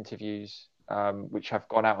more interviews, which have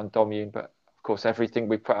gone out on Domune. But of course, everything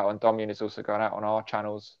we put out on Domune is also going out on our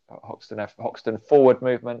channels, Hoxton Forward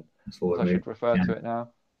Movement, as I should refer to it now.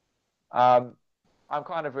 I'm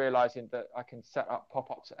kind of realizing that I can set up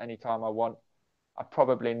pop-ups at any time I want. I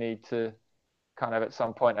probably need to kind of at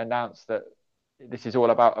some point announce that this is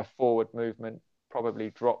all about a forward movement,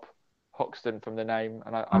 probably drop Hoxton from the name.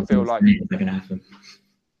 And I feel like it's going to happen.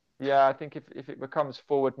 Yeah, I think if it becomes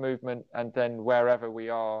forward movement and then wherever we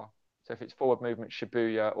are, so if it's forward movement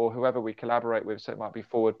Shibuya or whoever we collaborate with, so it might be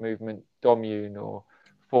forward movement Domune or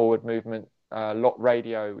forward movement Lot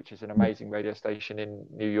Radio, which is an amazing radio station in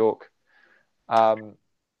New York. I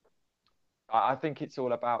think it's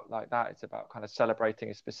all about like that. It's about kind of celebrating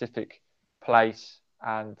a specific place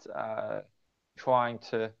and trying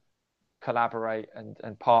to collaborate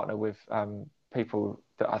and partner with people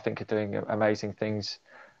that I think are doing amazing things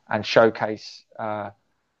and showcase the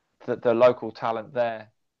local talent there.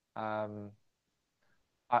 I'm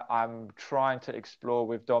trying to explore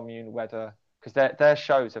with Domune whether, because their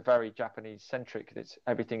shows are very Japanese centric.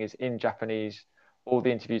 Everything is in Japanese. All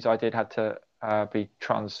the interviews I did had to be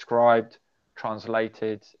transcribed,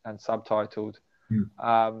 translated, and subtitled.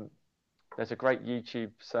 There's a great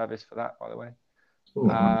YouTube service for that, by the way. Ooh,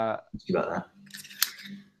 about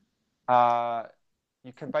that.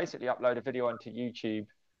 You can basically upload a video onto YouTube,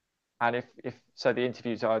 and if so, the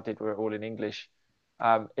interviews I did were all in English.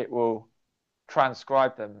 It will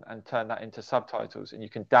transcribe them and turn that into subtitles, and you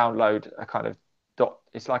can download a kind of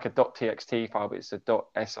it's like a .txt file, but it's a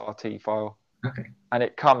 .srt file. Okay. And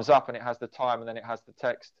it comes up and it has the time and then it has the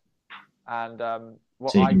text. And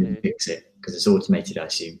what so I did, fix it because it's automated, I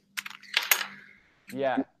assume.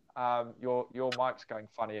 Yeah. Your mic's going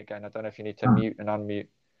funny again. I don't know if you need to mute and unmute.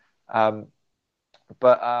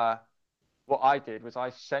 But what I did was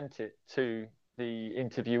I sent it to the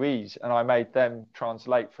interviewees and I made them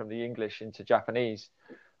translate from the English into Japanese.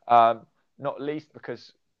 Not least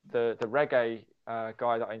because the reggae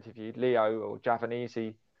guy that I interviewed, Leo or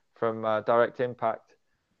Javanese from Direct Impact,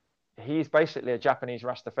 he's basically a Japanese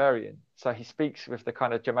Rastafarian. So he speaks with the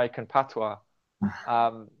kind of Jamaican patois.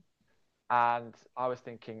 And I was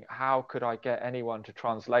thinking, how could I get anyone to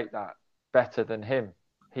translate that better than him?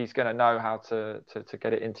 He's going to know how to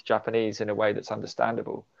get it into Japanese in a way that's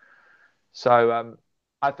understandable. So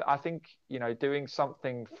I think, doing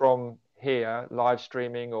something from here, live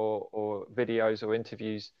streaming or videos or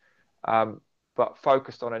interviews, but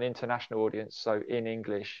focused on an international audience, so in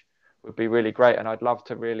English, would be really great. And I'd love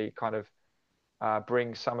to really kind of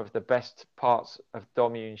bring some of the best parts of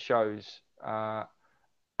Domune shows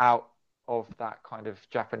out of that kind of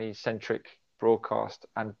Japanese-centric broadcast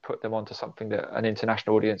and put them onto something that an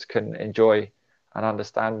international audience can enjoy and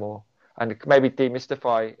understand more, and maybe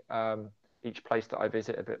demystify each place that I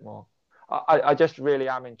visit a bit more. I just really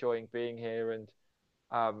am enjoying being here, and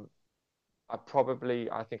I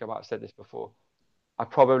think I might have said this before, I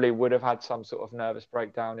probably would have had some sort of nervous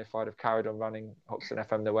breakdown if I'd have carried on running Hoxton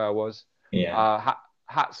FM the way I was. Yeah.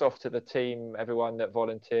 Hats off to the team, everyone that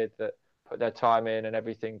volunteered, that put their time in and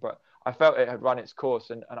everything, but I felt it had run its course,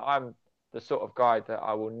 and I'm the sort of guy that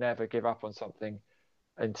I will never give up on something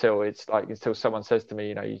until someone says to me,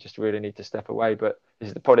 you just really need to step away. But this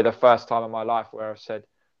is probably the first time in my life where I've said,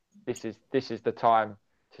 this is the time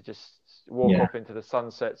to just walk off into the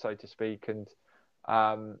sunset, so to speak, and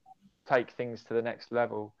take things to the next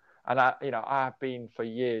level. And I have been for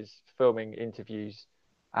years filming interviews,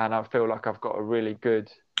 and I feel like I've got a really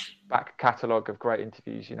good back catalogue of great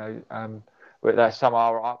interviews. Where some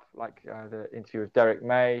are up, like the interview with Derek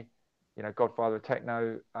May, Godfather of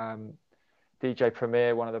Techno, DJ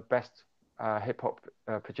Premier, one of the best hip hop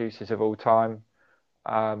producers of all time.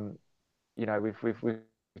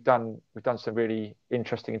 We've done some really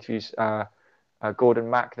interesting interviews. Gordon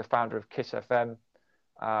Mack, the founder of Kiss FM.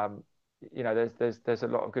 There's a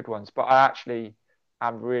lot of good ones, but I actually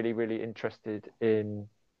am really, really interested in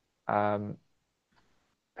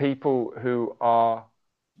people who are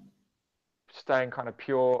staying kind of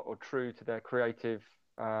pure or true to their creative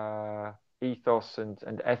ethos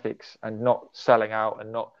and ethics, and not selling out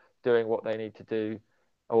and not doing what they need to do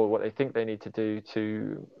or what they think they need to do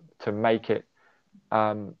to make it.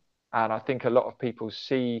 And I think a lot of people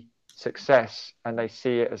see success and they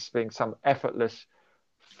see it as being some effortless,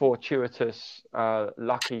 fortuitous,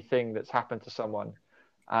 lucky thing that's happened to someone.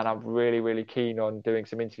 And I'm really, really keen on doing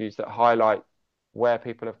some interviews that highlight where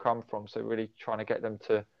people have come from. So really trying to get them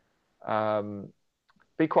to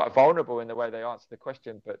be quite vulnerable in the way they answer the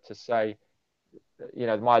question, but to say,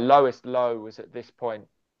 my lowest low was at this point,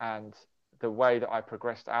 and the way that I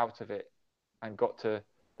progressed out of it and got to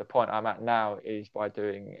the point I'm at now is by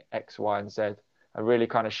doing X, Y, and Z, and really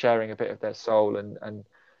kind of sharing a bit of their soul. And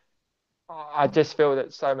I just feel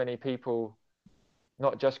that so many people,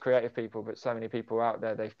 not just creative people, but so many people out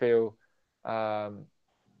there, they feel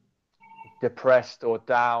depressed or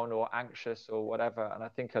down or anxious or whatever. And I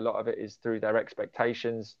think a lot of it is through their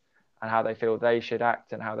expectations and how they feel they should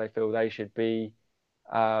act and how they feel they should be,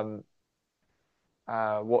 what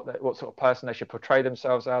sort of person they should portray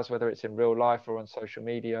themselves as, whether it's in real life or on social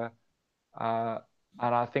media. And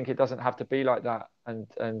I think it doesn't have to be like that. And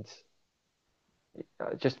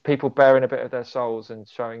just people bearing a bit of their souls and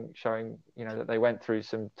showing that they went through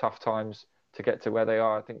some tough times to get to where they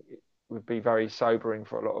are, I think it would be very sobering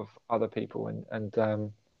for a lot of other people, and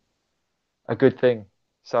a good thing.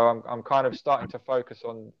 So I'm kind of starting to focus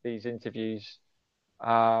on these interviews,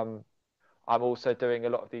 I'm also doing a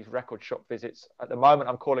lot of these record shop visits. At the moment,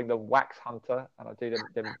 I'm calling them Wax Hunter, and I do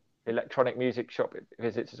them electronic music shop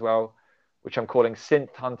visits as well, which I'm calling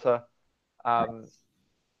Synth Hunter.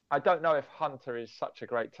 I don't know if hunter is such a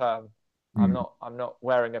great term. I'm not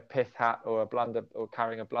wearing a pith hat or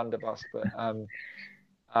carrying a blunderbuss, but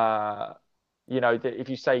if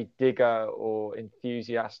you say digger or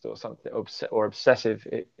enthusiast or something, or obsessive,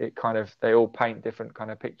 it kind of, they all paint different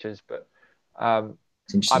kind of pictures. But I'm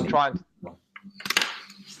trying.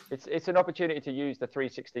 It's an opportunity to use the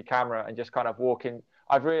 360 camera and just kind of walk in.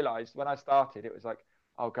 I've realized when I started, it was like,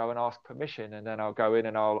 I'll go and ask permission, and then I'll go in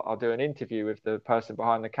and I'll do an interview with the person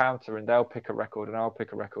behind the counter, and they'll pick a record and I'll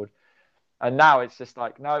pick a record. And now it's just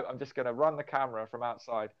like, no, I'm just going to run the camera from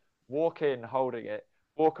outside, walk in holding it,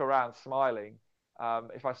 walk around smiling.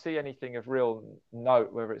 If I see anything of real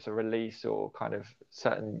note, whether it's a release or kind of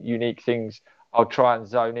certain unique things, I'll try and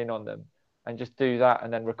zone in on them and just do that,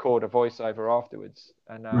 and then record a voiceover afterwards.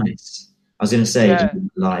 And nice. I was going to say, yeah.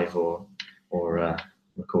 Live or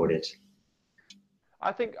recorded.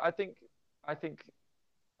 I think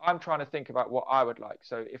I'm trying to think about what I would like.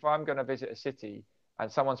 So if I'm going to visit a city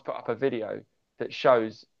and someone's put up a video that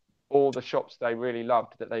shows all the shops they really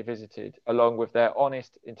loved that they visited, along with their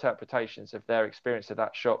honest interpretations of their experience of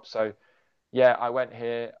that shop. So yeah, I went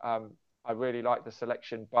here. I really like the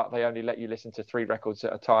selection, but they only let you listen to 3 records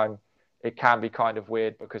at a time. It can be kind of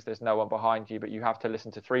weird because there's no one behind you, but you have to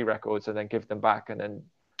listen to 3 records and then give them back, and then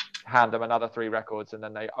hand them another 3 records, and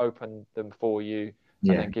then they open them for you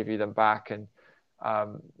and then give you them back. And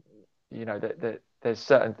there's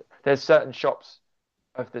certain shops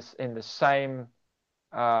of this in the same.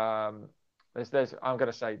 There's I'm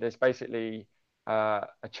going to say there's basically a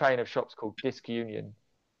chain of shops called Disc Union,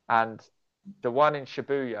 and the one in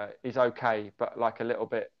Shibuya is okay, but like a little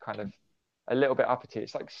bit uppity.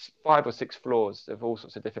 It's like 5 or 6 floors of all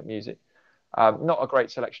sorts of different music. Not a great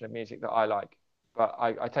selection of music that I like, but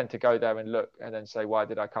I tend to go there and look and then say, why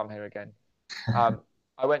did I come here again?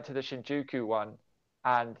 I went to the Shinjuku one,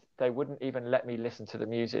 and they wouldn't even let me listen to the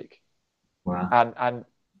music. Wow. And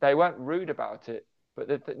they weren't rude about it,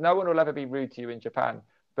 but no one will ever be rude to you in Japan,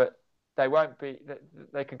 but they won't be.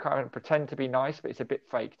 They can kind of pretend to be nice, but it's a bit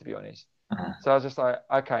fake, to be honest. So I was just like,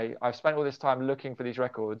 okay, I've spent all this time looking for these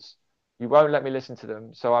records. You won't let me listen to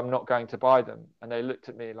them, so I'm not going to buy them. And they looked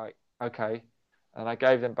at me like, okay, and I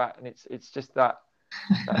gave them back. And it's just that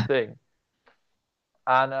thing.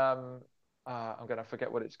 And I'm going to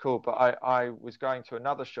forget what it's called, but I was going to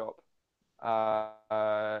another shop.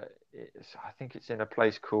 I think it's in a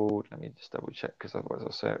place called, let me just double check, because otherwise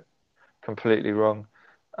I'll say it completely wrong.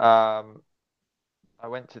 I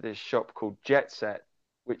went to this shop called Jet Set,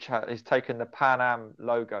 which has taken the Pan Am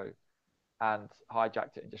logo and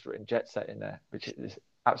hijacked it and just written Jet Set in there, which is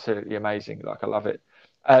absolutely amazing. Like, I love it.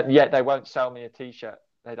 Yet they won't sell me a t-shirt.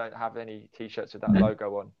 They don't have any t-shirts with that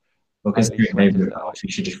logo on. Well, because you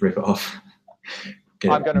should just rip it off.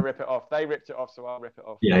 I'm going to rip it off. They ripped it off, so I'll rip it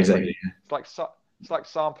off. Yeah, exactly. It's like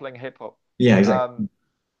sampling hip hop. Yeah, exactly.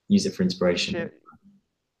 Use it for inspiration.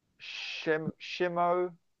 Shimo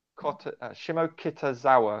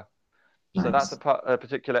Kitazawa. Nice. So that's a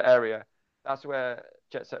particular area. That's where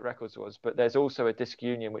Jet Set Records was. But there's also a Disc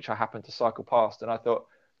Union, which I happened to cycle past. And I thought,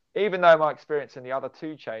 even though my experience in the other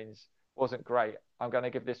 2 chains wasn't great, I'm going to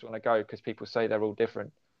give this one a go because people say they're all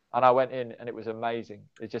different. And I went in and it was amazing.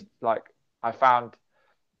 It's just like, I found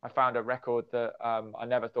a record that I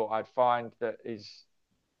never thought I'd find.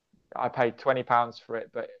 I paid £20 for it,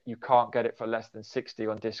 but you can't get it for less than 60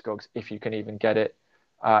 on Discogs if you can even get it,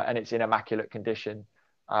 and it's in immaculate condition.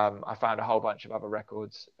 I found a whole bunch of other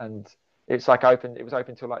records, and it's like open. It was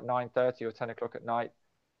open till like 9:30 or 10 o'clock at night.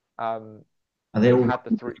 Are they all had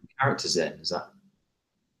the 3 characters then? Is that?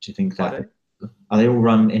 Do you think that are they all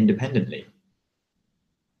run independently?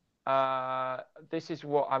 This is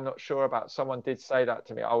what I'm not sure about. Someone did say that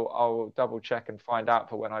to me. I'll double check and find out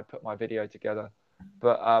for when I put my video together.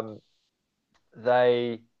 But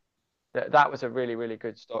that was a really, really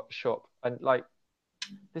good shop. And like,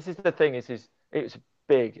 this is the thing, is it's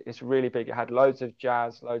big. It's really big. It had loads of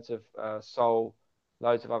jazz, loads of soul,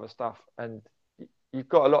 loads of other stuff. And you've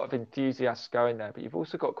got a lot of enthusiasts going there, but you've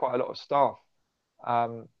also got quite a lot of staff.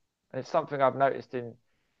 And it's something I've noticed in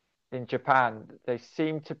Japan. They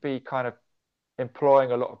seem to be kind of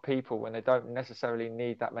employing a lot of people when they don't necessarily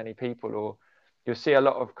need that many people. Or you'll see a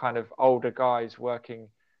lot of kind of older guys working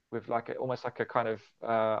with almost like a kind of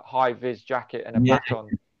high vis jacket and a baton.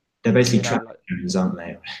 They're basically tractors, aren't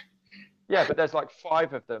they? Yeah, but there's like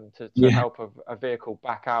 5 of them to help a vehicle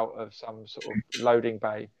back out of some sort of loading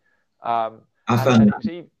bay.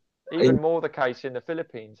 even more the case in the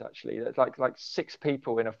Philippines, actually. There's like 6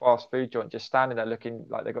 people in a fast food joint just standing there looking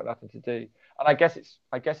like they've got nothing to do. And I guess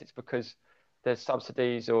it's because there's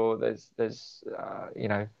subsidies or there's it's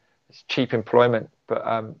cheap employment.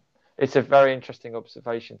 But it's a very interesting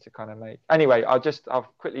observation to kind of make. Anyway,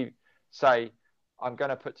 I'll quickly say I'm going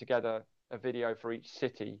to put together a video for each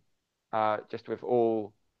city, just with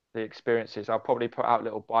all the experiences. I'll probably put out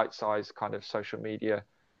little bite-sized kind of social media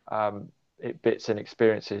bits and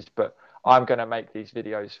experiences, but I'm going to make these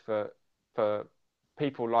videos for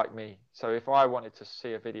people like me. So if I wanted to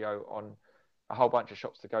see a video on a whole bunch of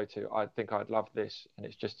shops to go to, I think I'd love this. And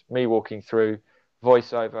it's just me walking through,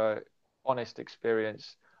 voiceover, honest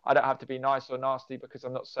experience. I don't have to be nice or nasty because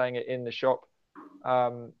I'm not saying it in the shop.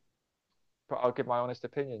 But I'll give my honest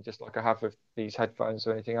opinion, just like I have with these headphones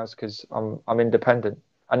or anything else, because I'm independent,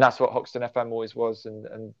 and that's what Hoxton FM always was,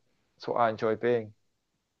 and that's what I enjoy being.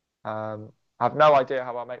 I have no idea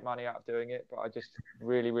how I make money out of doing it, but I just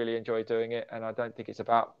really, really enjoy doing it, and I don't think it's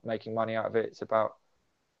about making money out of it. It's about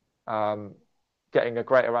getting a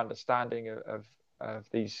greater understanding of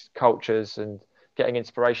these cultures and getting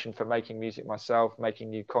inspiration for making music myself, making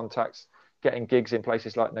new contacts, getting gigs in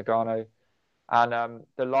places like Nagano. And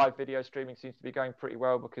the live video streaming seems to be going pretty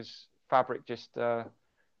well because Fabric just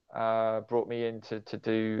brought me in to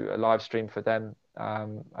do a live stream for them.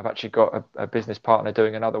 I've actually got a business partner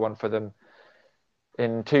doing another one for them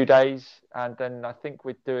in 2 days. And then I think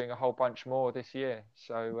we're doing a whole bunch more this year.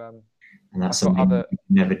 So and that's something you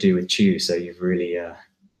never do with Chew. So you've really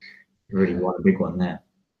won a big one there.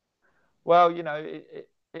 Well,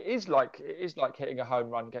 it is like hitting a home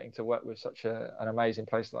run, getting to work with such an amazing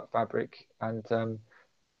place like Fabric, and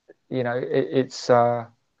it's.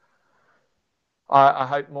 I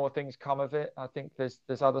hope more things come of it. I think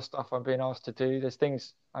there's other stuff I'm being asked to do. There's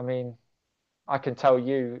things. I mean, I can tell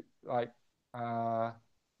you, like, it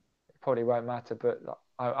probably won't matter, but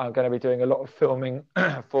I'm going to be doing a lot of filming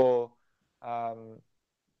for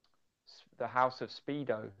the House of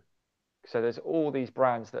Speedo. So there's all these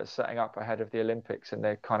brands that are setting up ahead of the Olympics, and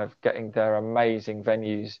they're kind of getting their amazing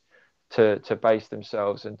venues to base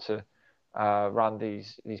themselves and to run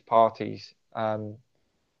these parties. And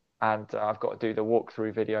I've got to do the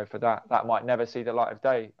walkthrough video for that. That might never see the light of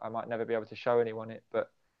day. I might never be able to show anyone it,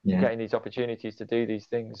 but getting these opportunities to do these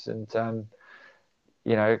things and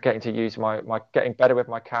getting to use my getting better with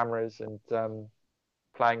my cameras and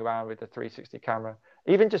playing around with the 360 camera,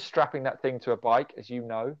 even just strapping that thing to a bike, as you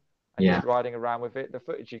know. And just riding around with it, the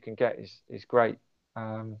footage you can get is great.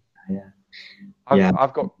 I've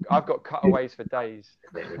got cutaways for days.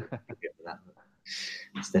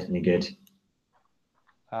 It's definitely good.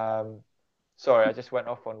 Sorry, I just went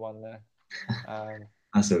off on one there.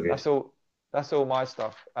 That's all good. That's all my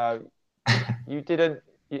stuff. So you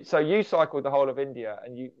cycled the whole of India,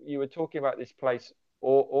 and you were talking about this place,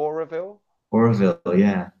 Oroville. Oroville,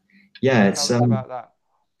 yeah. It's Tell us about that.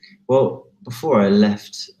 Well, before I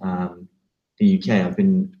left the UK, I've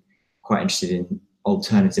been quite interested in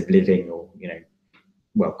alternative living, or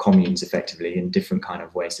communes, effectively, and different kind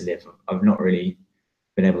of ways to live. I've not really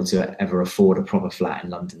been able to ever afford a proper flat in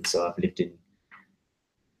London, so I've lived in.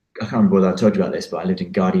 I can't remember whether I told you about this, but I lived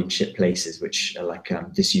in guardianship places, which are like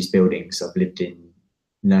disused buildings. So I've lived in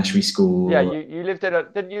nursery school. Yeah, you lived in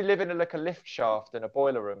didn't you live in like a lift shaft and a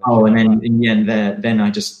boiler room? And then in the end, then I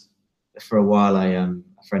just, for a while, a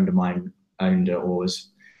friend of mine owned or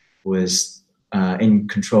was in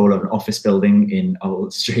control of an office building in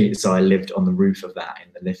Old Street. So I lived on the roof of that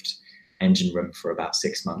in the lift engine room for about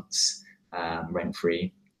 6 months, rent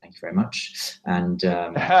free. Thank you very much. And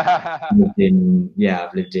I've lived in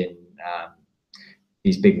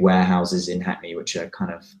these big warehouses in Hackney, which are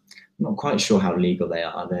kind of, I'm not quite sure how legal they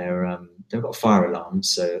are. They've got fire alarms,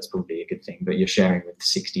 so that's probably a good thing. But you're sharing with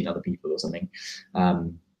 16 other people or something.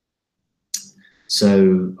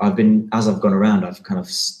 So as I've gone around, I've kind of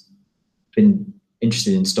been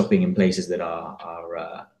interested in stopping in places that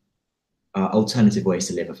are alternative ways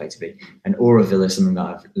to live, effectively. And Oroville is something that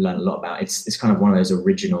I've learned a lot about. It's kind of one of those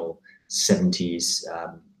original 70s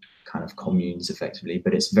kind of communes, effectively,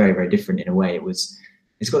 but it's very, very different in a way.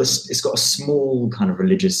 It's got a small kind of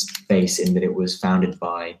religious base in that it was founded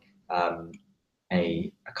by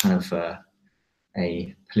a kind of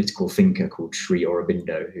a political thinker called Sri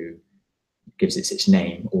Aurobindo, who gives it its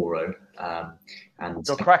name, Oro. And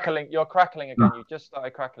you're crackling again. You just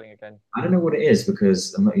started crackling again. I don't know what it is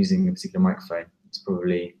because I'm not using a particular microphone. It's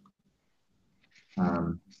probably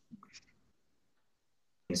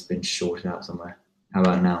it's been shorted out somewhere. How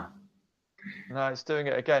about now? No, it's doing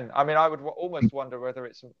it again. I mean, I would almost wonder whether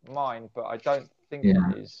it's mine, but I don't think it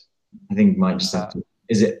is. I think it might just have to.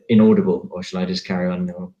 Is it inaudible, or shall I just carry on?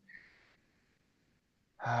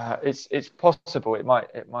 It's possible. It might.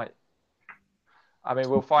 I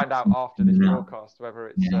mean, we'll find out after this broadcast whether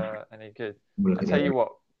it's any good. I tell you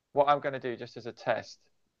what I'm going to do just as a test.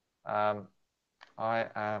 I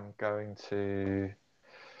am going to.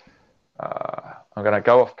 I'm going to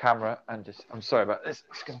go off camera and just. I'm sorry about this.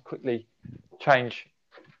 I'm just going to quickly change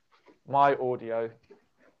my audio,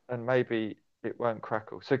 and maybe it won't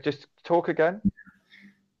crackle. So just talk again.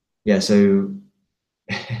 Yeah. So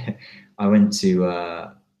I went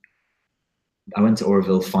to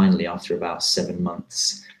Oroville finally after about 7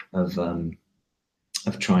 months of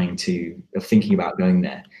thinking about going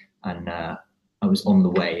there, and I was on the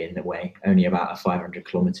way, only about a 500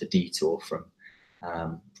 kilometer detour from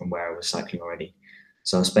where I was cycling already.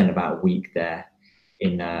 So I spent about a week there.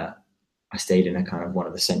 I stayed in a kind of one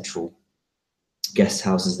of the central guest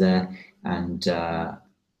houses there, and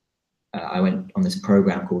I went on this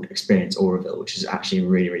program called Experience Oroville, which is actually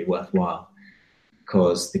really, really worthwhile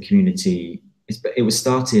because the community. It was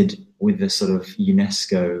started with the sort of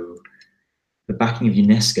UNESCO, the backing of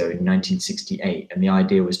UNESCO in 1968, and the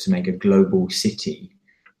idea was to make a global city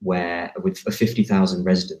with 50,000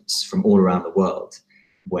 residents from all around the world,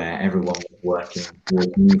 where everyone was working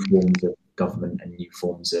with new forms of government and new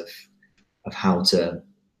forms of how to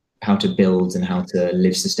build and how to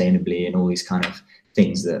live sustainably and all these kind of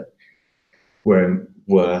things that were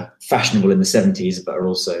fashionable in the 70s, but are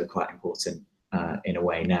also quite important in a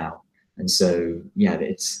way now. And so, yeah,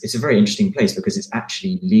 it's a very interesting place because it's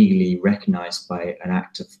actually legally recognised by an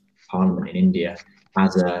act of parliament in India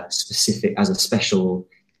as a special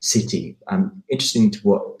city.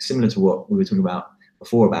 Similar to what we were talking about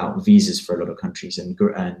before about visas for a lot of countries and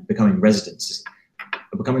becoming residents.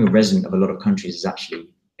 Becoming a resident of a lot of countries is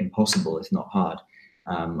actually impossible, if not hard.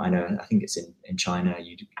 I think it's in China.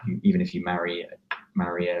 You even if you marry a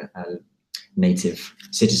native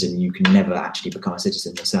citizen, you can never actually become a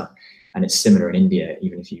citizen yourself. And it's similar in India.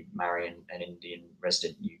 Even if you marry an Indian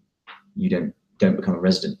resident, you don't become a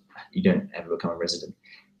resident. You don't ever become a resident.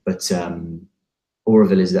 But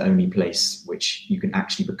Oroville is the only place which you can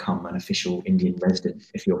actually become an official Indian resident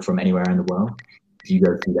if you're from anywhere in the world. If you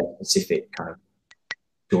go through that specific kind of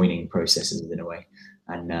joining processes in a way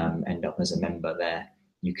and end up as a member there,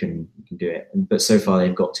 you can do it. But so far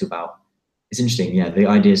they've got to about. It's interesting. Yeah, the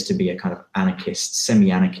idea is to be a kind of anarchist,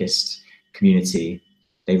 semi-anarchist community.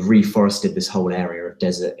 They've reforested this whole area of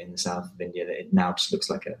desert in the south of India that it now just looks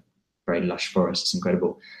like a very lush forest. It's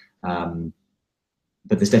incredible.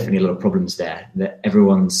 But there's definitely a lot of problems there that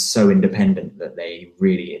everyone's so independent that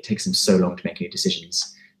it takes them so long to make any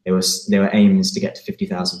decisions. There were aims to get to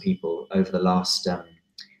 50,000 people over the last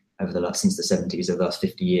since the 70s. Over the last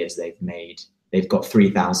 50 years, they've got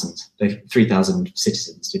 3,000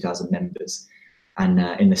 citizens, 2,000 members. And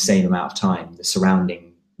in the same amount of time, the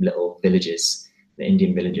surrounding little villages, the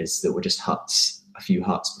Indian villages that were just huts, a few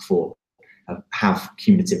huts before, have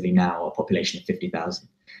cumulatively now a population of 50,000.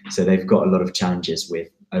 So they've got a lot of challenges with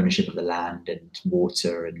ownership of the land and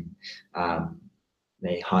water, and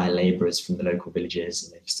they hire labourers from the local villages,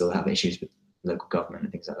 and they still have issues with local government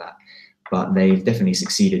and things like that. But they've definitely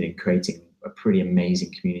succeeded in creating a pretty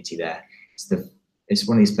amazing community there. It's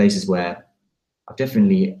one of these places where I've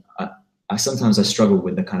definitely, I sometimes struggle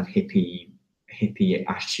with the kind of hippie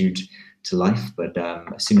attitude to life, but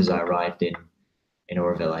as soon as I arrived in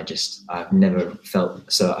Oroville, I've never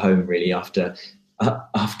felt so at home really after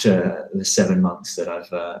the 7 months that I've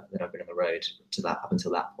been on the road up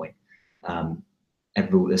until that point.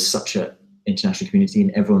 There's such an international community,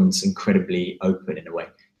 and everyone's incredibly open in a way.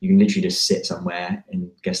 You can literally just sit somewhere in a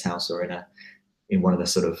guest house or in one of the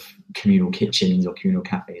sort of communal kitchens or communal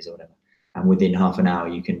cafes or whatever, and within half an hour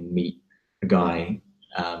you can meet a guy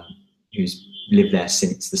who's lived there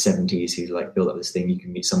since the 70s, who's like built up this thing. You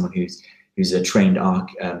can meet someone who's a trained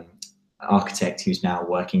architect who's now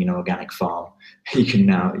working in an organic farm.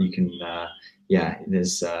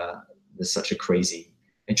 There's such a crazy,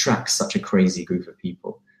 attracts such a crazy group of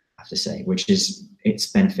people, I have to say, which is its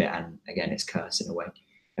benefit and again its curse in a way.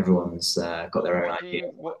 Everyone's got their own idea.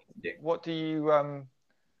 What do you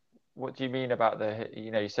mean about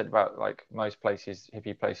you said about like most places,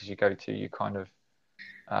 hippie places you go to, you kind of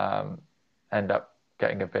end up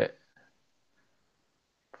getting a bit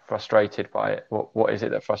frustrated by it. What is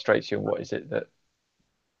it that frustrates you, and what is it that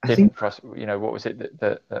what was it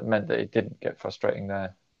that meant that it didn't get frustrating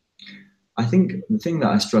there? I think the thing that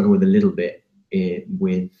I struggle with a little bit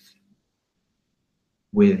with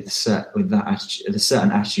that attitude, the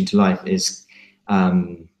certain attitude to life is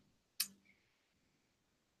I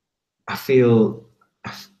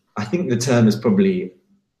think the term is probably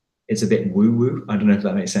it's a bit woo woo. I don't know if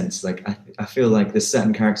that makes sense. Like I feel like there's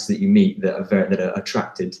certain characters that you meet that are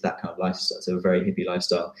attracted to that kind of lifestyle, so a very hippie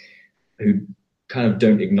lifestyle, who kind of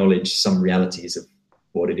don't acknowledge some realities of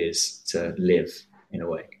what it is to live in a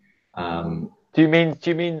way. Do you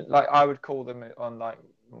mean like I would call them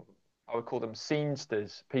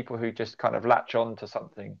scenesters, people who just kind of latch on to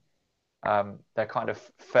something. They're kind of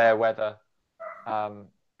fair weather.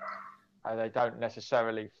 And they don't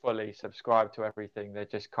necessarily fully subscribe to everything. They're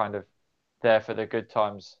just kind of there for the good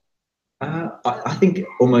times. I think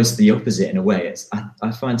almost the opposite in a way.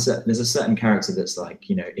 I find there's a certain character that's like,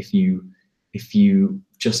 you know, if you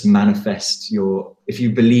just manifest if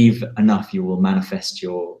you believe enough, you will manifest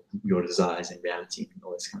your desires in reality and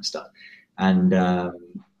all this kind of stuff. And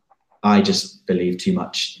I just believe too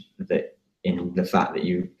much that in the fact that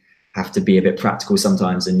you have to be a bit practical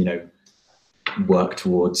sometimes and, you know, work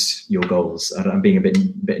towards your goals. I'm being a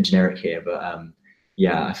bit generic here, but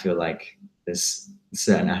yeah, I feel like there's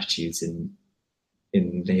certain attitudes in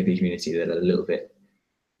the hippie community that are a little bit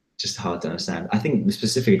just hard to understand. I think the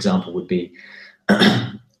specific example would be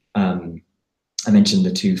I mentioned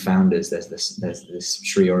the two founders. There's this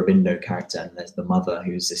Sri Aurobindo character, and there's the mother,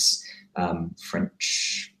 who's this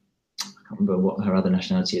French. I can't remember what her other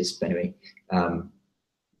nationality is, but anyway,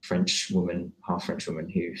 French woman, half French woman,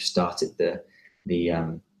 who started the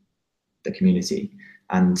community.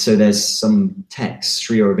 And so there's some texts,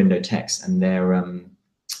 Sri Aurobindo texts, and they're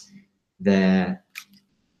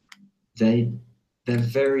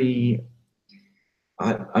very.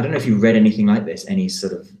 I don't know if you read anything like this, any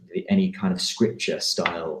kind of scripture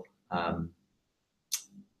style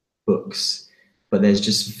books, but there's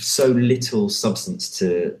just so little substance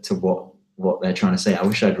to what they're trying to say. I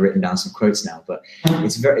wish I'd written down some quotes now, but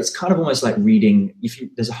it's kind of almost like reading.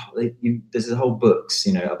 There's a whole books,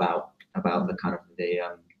 you know, about the kind of the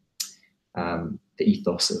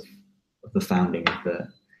ethos of the founding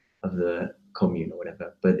of the commune or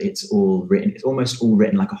whatever, but it's almost all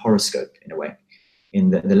written like a horoscope in a way. In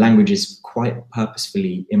the language is quite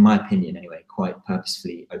purposefully, in my opinion anyway, quite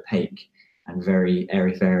purposefully opaque and very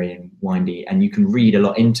airy-fairy and windy, and you can read a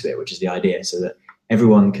lot into it, which is the idea, so that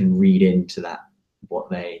everyone can read into that what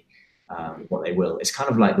they will. It's kind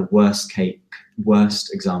of like the worst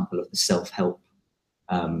example of the self-help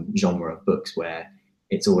genre of books, where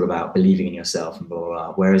it's all about believing in yourself and blah, blah,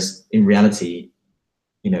 blah. Whereas in reality,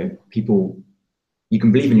 you know, you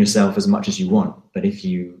can believe in yourself as much as you want, but if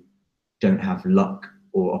you don't have luck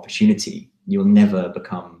or opportunity, you'll never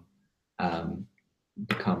become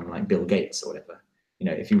like Bill Gates or whatever. You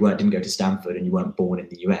know, if you didn't go to Stanford and you weren't born in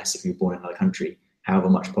the US, if you were born in another country, however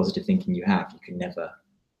much positive thinking you have, you can never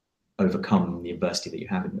overcome the adversity that you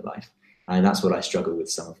have in your life. And that's what I struggle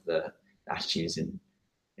with, some of the attitudes in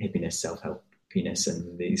hippiness, self-helpiness,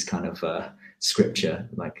 and these kind of scripture,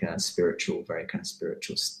 like very kind of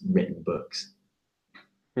spiritual written books.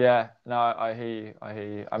 Yeah, no, I hear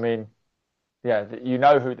you. I mean, yeah, you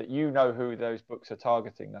know who those books are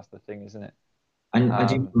targeting. That's the thing, isn't it? And I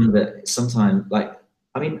do find that sometimes, like,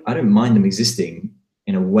 I mean, I don't mind them existing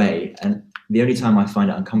in a way, and the only time I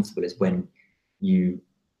find it uncomfortable is when you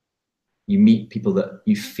meet people that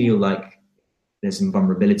you feel like there's some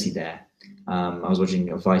vulnerability there. I was watching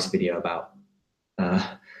a Vice video about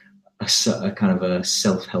a kind of a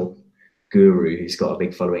self-help guru who's got a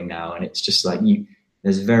big following now, and it's just like you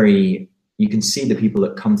can see the people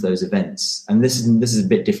that come to those events, and this is a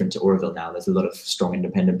bit different to Oroville now. There's a lot of strong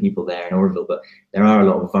independent people there in Oroville, but there are a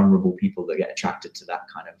lot of vulnerable people that get attracted to that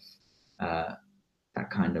kind of.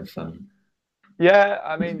 Yeah,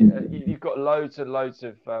 I mean, you've got loads and loads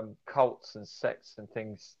of cults and sects and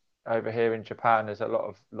things over here in Japan. There's a lot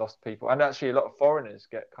of lost people, and actually a lot of foreigners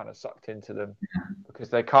get kind of sucked into them because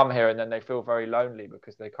they come here and then they feel very lonely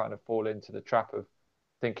because they kind of fall into the trap of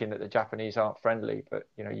thinking that the Japanese aren't friendly. But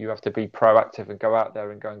you know, you have to be proactive and go out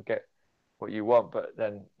there and go and get what you want. But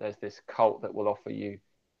then there's this cult that will offer you,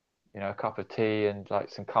 you know, a cup of tea and like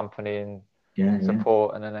some company and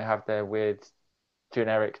support, and then they have their weird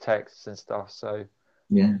generic texts and stuff. So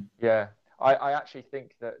yeah, I actually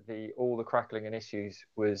think that all the crackling and issues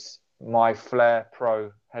was my Flare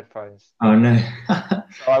Pro headphones. Oh no!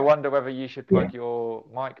 So I wonder whether you should plug your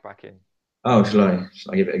mic back in. Oh, shall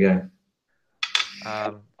I give it a go?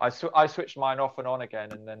 I switched mine off and on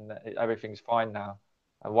again, and then everything's fine now.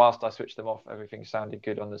 And whilst I switched them off, everything sounded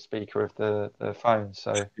good on the speaker of the phone.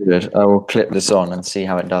 So good. I will clip this on and see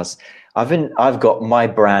how it does. I've got my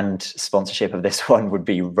brand sponsorship of this one would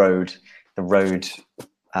be the Rode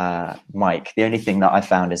mic. The only thing that I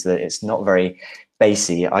found is that it's not very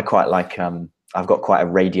bassy. I quite like. I've got quite a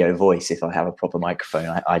radio voice if I have a proper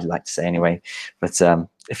microphone. I'd like to say anyway. But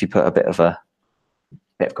if you put a bit of a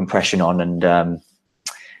bit of compression on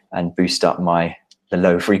and boost up the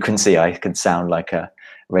low frequency. I can sound like a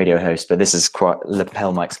radio host, but this is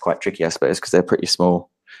lapel mics are quite tricky, I suppose, because they're pretty small.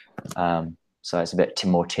 So it's a bit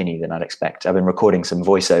more tinny than I'd expect. I've been recording some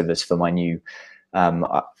voiceovers for my new.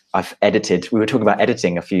 I've edited. We were talking about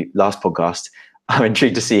editing last podcast. I'm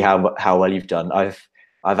intrigued to see how well you've done. I've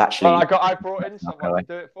actually. Well, I brought in someone to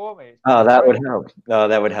do it for me. Oh, that would help. Oh,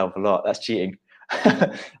 that would help a lot. That's cheating.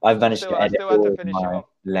 I've managed to edit all my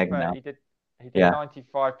leg now. He did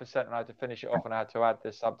 95%, and I had to finish it off, and I had to add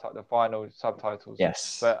the final subtitles.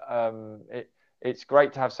 Yes. But it's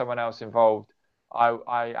great to have someone else involved.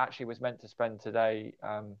 I actually was meant to spend today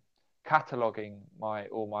cataloging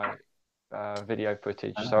all my video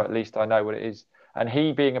footage, so at least I know what it is. And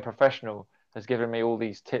he, being a professional, has given me all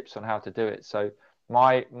these tips on how to do it. So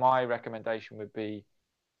my recommendation would be,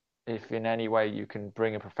 if in any way you can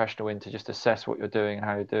bring a professional in to just assess what you're doing and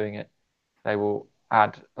how you're doing it, they will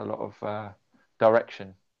add a lot of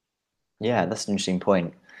direction. Yeah, that's an interesting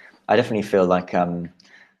point. I definitely feel like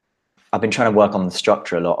I've been trying to work on the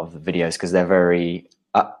structure a lot of the videos, because they're very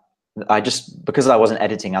because I wasn't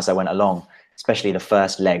editing as I went along, especially the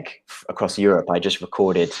first leg across Europe, I just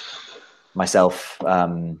recorded myself,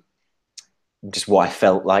 just what I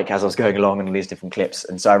felt like as I was going along, and all these different clips.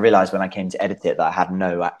 And so I realized when I came to edit it that I had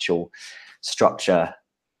no actual structure,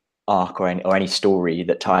 arc, or any story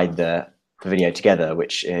that tied the video together,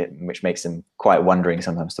 which makes them quite wondering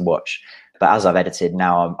sometimes to watch. But as I've edited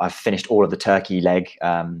now, I've finished all of the turkey leg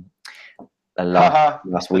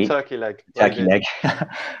last week. Turkey leg.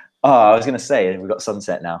 Oh, I was going to say, we've got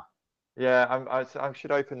sunset now. Yeah, I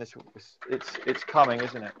should open this. It's coming,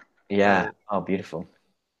 isn't it? Yeah. Oh, beautiful.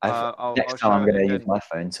 Next time I'm going to use my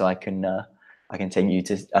phone, so I can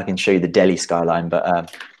show you the Delhi skyline,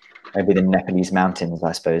 but maybe the Nepalese mountains,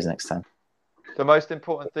 I suppose, next time. The most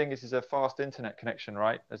important thing is a fast internet connection,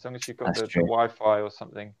 right? As long as you've got the Wi-Fi or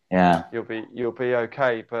something, yeah, you'll be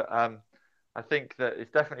okay. But I think that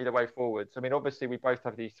it's definitely the way forwards. I mean, obviously we both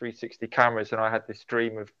have these 360 cameras, and I had this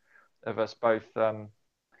dream of us both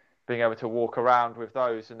being able to walk around with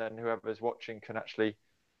those, and then whoever's watching can actually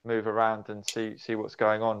move around and see what's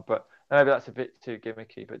going on. But maybe that's a bit too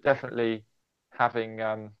gimmicky. But definitely having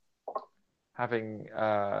the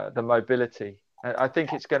mobility. I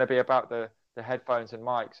think it's going to be about the headphones and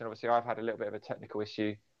mics, and obviously I've had a little bit of a technical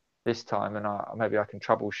issue this time, and maybe I can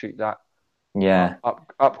troubleshoot that. Yeah.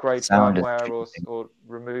 Upgrade firmware or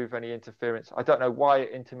remove any interference. I don't know why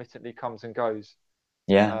it intermittently comes and goes.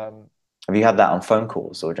 Yeah. Have you had that on phone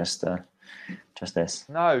calls or just this?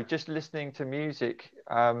 No, just listening to music,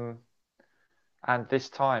 and this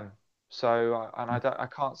time. So, and I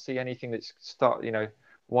can't see anything that's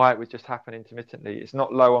why it would just happen intermittently. It's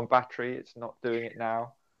not low on battery. It's not doing it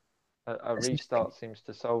now. A restart seems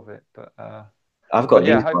to solve it. But I've got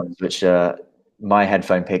these ones, which my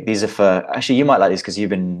headphone pick. These are for, actually, you might like these because you've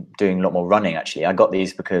been doing a lot more running. Actually, I got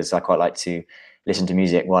these because I quite like to listen to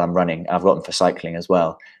music while I'm running. I've got them for cycling as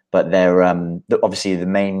well. But they're obviously the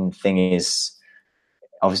main thing is,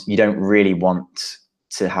 obviously, you don't really want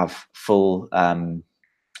to have a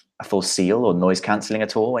full seal or noise cancelling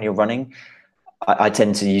at all when you're running. I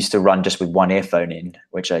tend to used to run just with one earphone in,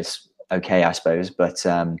 which is okay, I suppose. But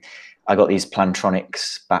I got these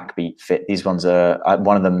Plantronics Backbeat Fit. These ones are,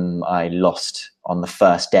 one of them I lost on the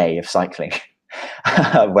first day of cycling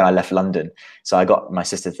when I left London. So I got my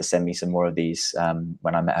sister to send me some more of these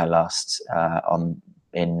when I met her last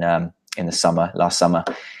in the summer, last summer.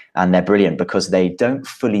 And they're brilliant because they don't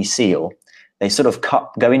fully seal. They sort of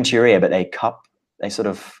go into your ear, but they sort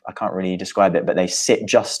of, I can't really describe it, but they sit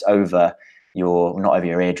just over not over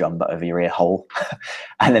your eardrum, but over your ear hole.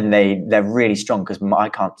 And then they're really strong because I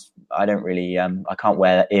can't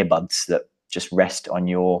wear earbuds that just rest on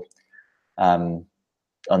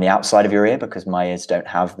on the outside of your ear, because my ears don't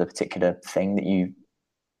have the particular thing that you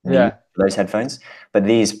need for those headphones. But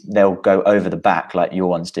they'll go over the back like your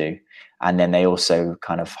ones do. And then they also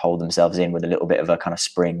kind of hold themselves in with a little bit of a kind of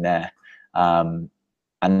spring there. And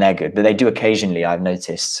they're good. But they do occasionally, I've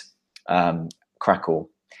noticed, crackle,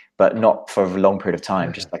 but not for a long period of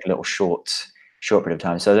time, just like a little short period of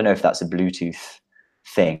time. So I don't know if that's a Bluetooth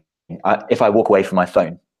thing. If I walk away from my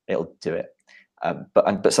phone, it'll do it.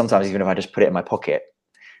 But sometimes even if I just put it in my pocket,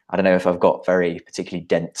 I don't know if I've got very particularly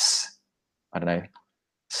dense, I don't know,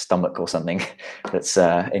 stomach or something that's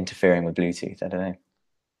interfering with Bluetooth. I don't know.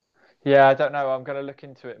 Yeah, I don't know. I'm going to look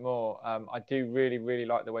into it more. I do really, really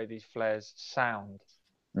like the way these flares sound.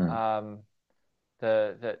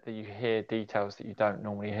 That you hear details that you don't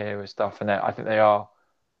normally hear with stuff, and I think they are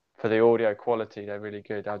for the audio quality, they're really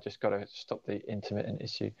good. I've just got to stop the intermittent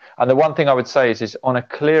issue. And the one thing I would say is on a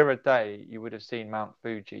clearer day, you would have seen Mount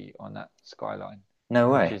Fuji on that skyline. No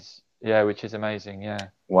way. Which is amazing. Yeah.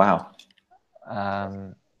 Wow.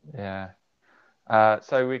 Yeah.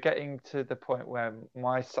 So we're getting to the point where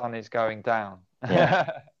my sun is going down. Yeah.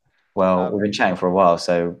 Well, we've been chatting for a while,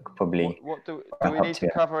 so probably. What do we need to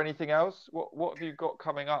cover? Anything else? What have you got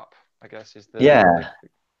coming up? I guess is the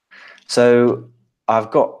So I've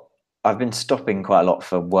been stopping quite a lot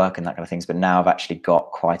for work and that kind of things, but now I've actually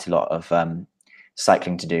got quite a lot of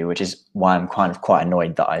cycling to do, which is why I'm kind of quite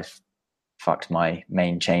annoyed that I've fucked my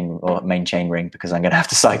main chain ring, because I'm going to have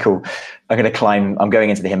to cycle. I'm going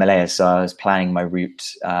into the Himalayas, so I was planning my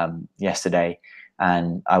route yesterday.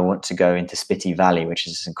 And I want to go into Spiti Valley, which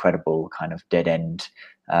is this incredible kind of dead end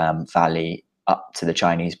valley up to the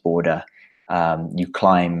Chinese border. You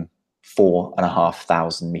climb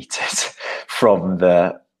 4,500 meters from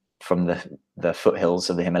the foothills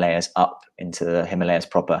of the Himalayas up into the Himalayas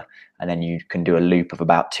proper, and then you can do a loop of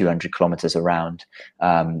about 200 kilometers around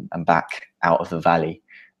and back out of the valley,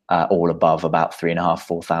 all above about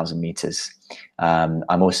 3,500-4,000 meters.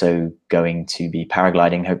 I'm also going to be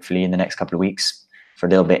paragliding, hopefully, in the next couple of weeks, for a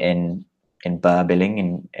little bit in Burr Billing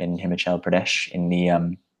in Himachal Pradesh, in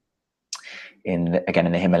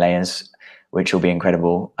the Himalayas, which will be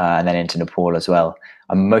incredible, and then into Nepal as well.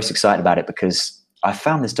 I'm most excited about it because I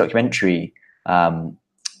found this documentary that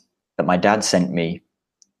my dad sent me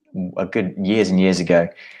a good years and years ago,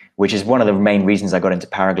 which is one of the main reasons I got into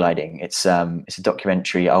paragliding. It's a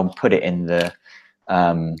documentary. I'll put it in the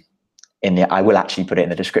I will actually put it in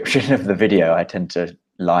the description of the video. I tend to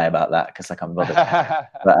lie about that because I can't bother.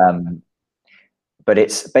 But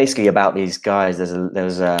it's basically about these guys. There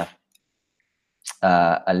was a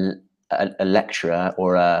lecturer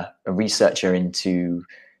or a researcher into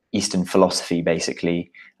Eastern philosophy,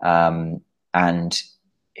 basically, and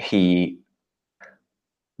he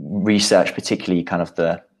researched particularly kind of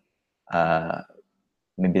the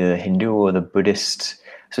maybe the Hindu or the Buddhist.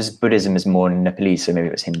 So Buddhism is more Nepalese, so maybe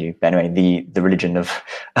it was Hindu. But anyway, the religion of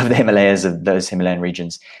the Himalayas, of those Himalayan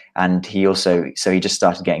regions. And he just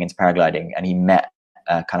started getting into paragliding, and he met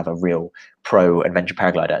kind of a real pro adventure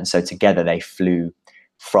paraglider. And so together they flew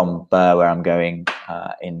from Burr, where I'm going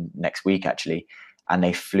in next week actually, and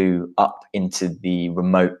they flew up into these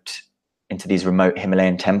remote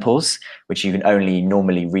Himalayan temples, which you can only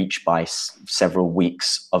normally reach by several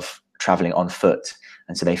weeks of traveling on foot.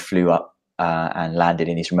 And so they flew up and landed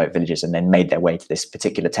in these remote villages, and then made their way to this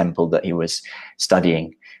particular temple that he was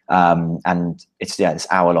studying. And it's this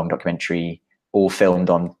hour-long documentary, all filmed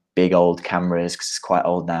on big old cameras because it's quite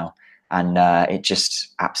old now. And it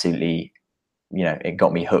just absolutely, it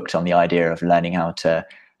got me hooked on the idea of learning how to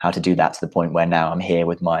do that, to the point where now I'm here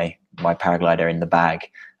with my paraglider in the bag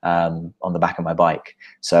on the back of my bike.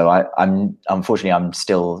 So I'm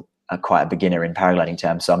still quite a beginner in paragliding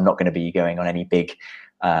terms, so I'm not going to be going on any big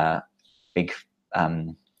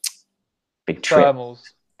trip.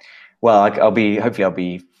 Thermals. Well, I'll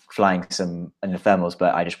be flying some in the thermals,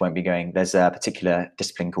 but I just won't be going. There's a particular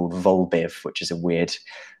discipline called Volbiv, which is a weird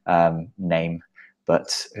name,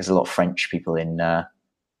 but there's a lot of French people in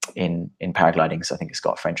paragliding, so I think it's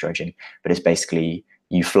got a French origin. But it's basically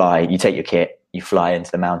you take your kit, you fly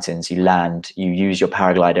into the mountains, you land, you use your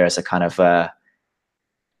paraglider as a kind of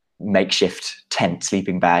makeshift tent,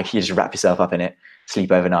 sleeping bag. You just wrap yourself up in it,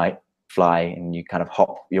 sleep overnight, fly, and you kind of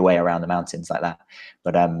hop your way around the mountains like that.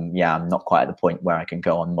 But I'm not quite at the point where I can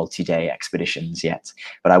go on multi-day expeditions yet,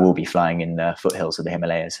 but I will be flying in the foothills of the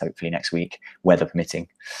Himalayas hopefully next week, weather permitting,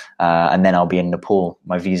 and then I'll be in Nepal.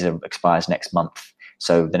 My visa expires next month,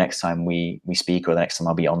 so the next time we speak, or the next time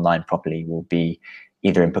I'll be online properly, will be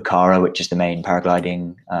either in Pokhara, which is the main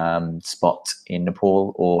paragliding spot in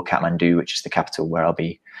Nepal, or Kathmandu, which is the capital, where I'll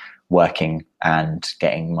be working and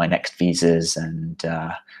getting my next visas, and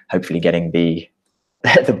hopefully getting the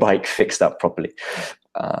bike fixed up properly.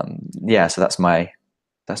 So that's my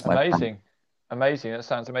amazing. Amazing. That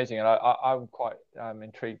sounds amazing, and I'm quite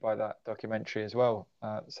intrigued by that documentary as well.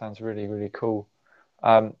 It sounds really, really cool.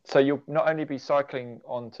 So you'll not only be cycling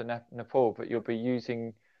on to Nepal, but you'll be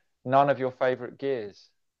using none of your favorite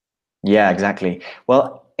gears. Yeah, exactly.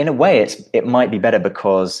 Well, in a way, it might be better,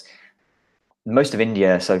 because most of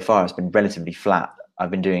India so far has been relatively flat.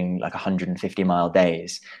 I've been doing like 150-mile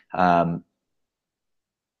days,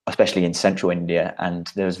 especially in central India,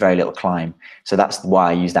 and there was very little climb. So that's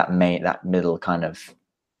why I use that middle kind of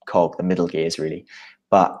cog, the middle gears really.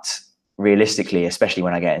 But realistically, especially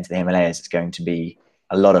when I get into the Himalayas, it's going to be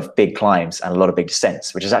a lot of big climbs and a lot of big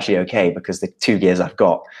descents, which is actually okay, because the two gears I've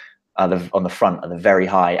got on the front are the very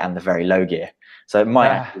high and the very low gear. So it might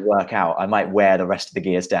actually work out. I might wear the rest of the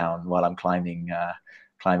gears down while I'm climbing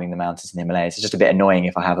the mountains in the Himalayas. It's just a bit annoying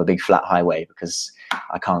if I have a big flat highway because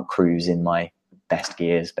I can't cruise in my best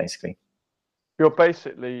gears, basically. You're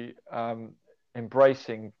basically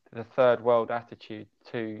embracing the third world attitude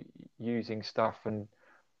to using stuff and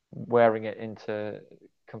wearing it into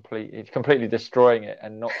completely destroying it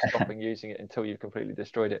and not stopping using it until you've completely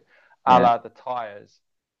destroyed it, a la the tires.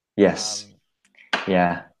 Yes.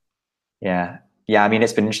 Yeah. I mean,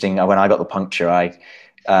 it's been interesting. When I got the puncture,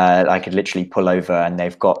 I could literally pull over, and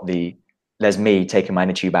there's me taking my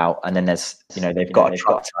inner tube out, and then they've got a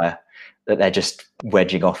truck tire that they're just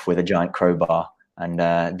wedging off with a giant crowbar. And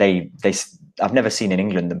I've never seen in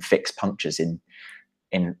England them fix punctures in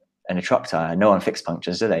a truck tire. No one fixes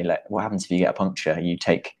punctures, do they? Like, what happens if you get a puncture?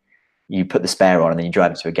 You put the spare on and then you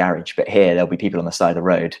drive it to a garage. But here there'll be people on the side of the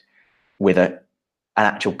road with an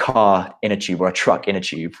actual car inner tube or a truck inner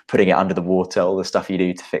tube, putting it under the water, all the stuff you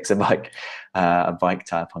do to fix a bike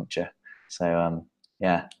tire puncture. So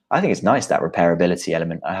I think it's nice, that repairability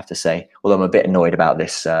element, I have to say. Although I'm a bit annoyed about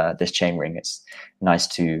this chainring. It's a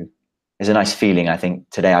nice feeling. I think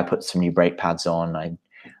today I put some new brake pads on. I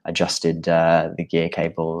adjusted the gear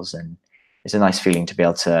cables, and it's a nice feeling to be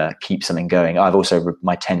able to keep something going. I've also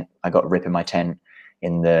my tent. I got a rip in my tent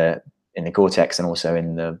in the Gore-Tex and also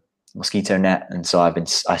in the mosquito net, and so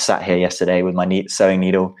I sat here yesterday with my sewing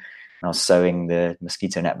needle, and I was sewing the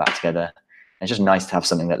mosquito net back together. And it's just nice to have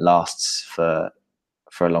something that lasts for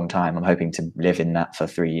a long time. I'm hoping to live in that for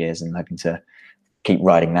 3 years, and I'm hoping to keep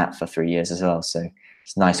riding that for 3 years as well. So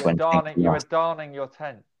it's nice you were darning your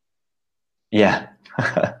tent. Yeah.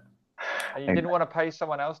 And you didn't want to pay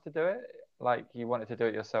someone else to do it? Like, you wanted to do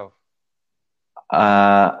it yourself?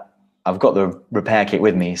 I've got the repair kit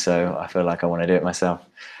with me, so I feel like I want to do it myself.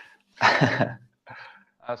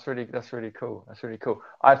 That's really cool. That's really cool.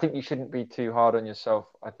 I think you shouldn't be too hard on yourself.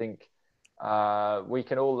 I think we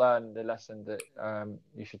can all learn the lesson that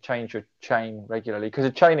you should change your chain regularly, because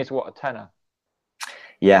a chain is what, a tenner.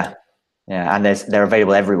 Yeah, and they're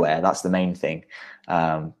available everywhere. That's the main thing.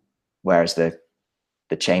 Whereas the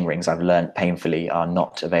chain rings, I've learned painfully, are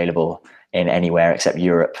not available in anywhere except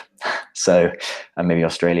Europe, so and maybe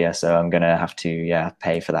Australia. So I'm gonna have to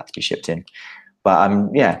pay for that to be shipped in. But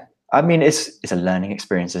I mean, it's a learning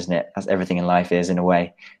experience, isn't it? As everything in life is, in a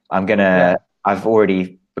way. I've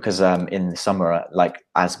already, because in the summer, like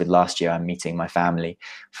as with last year, I'm meeting my family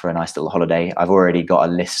for a nice little holiday. I've already got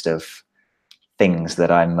a list of things that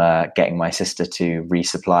I'm getting my sister to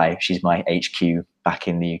resupply. She's my HQ back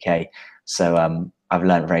in the UK. So I've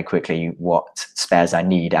learned very quickly what spares I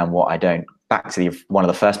need and what I don't. Back to one of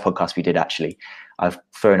the first podcasts we did, actually, I've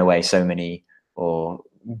thrown away so many, or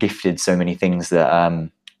gifted so many things that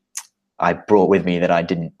I brought with me that I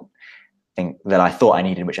didn't think that I thought I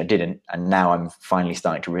needed, which I didn't. And now I'm finally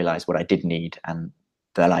starting to realize what I did need and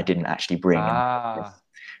that I didn't actually bring.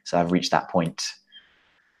 So I've reached that point.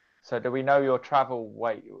 So do we know your travel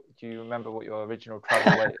weight? Do you remember what your original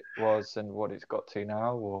travel weight was and what it's got to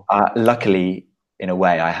now? Or luckily, in a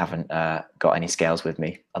way, I haven't got any scales with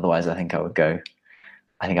me. Otherwise, I think I'd go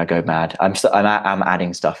mad. I'm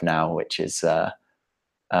adding stuff now, which is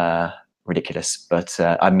ridiculous. But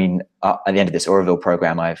I mean, at the end of this Oroville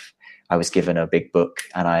program, I was given a big book,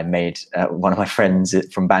 and I made one of my friends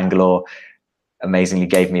from Bangalore amazingly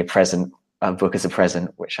gave me a book as a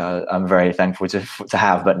present, which I'm very thankful to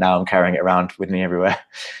have. But now I'm carrying it around with me everywhere.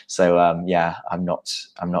 So I'm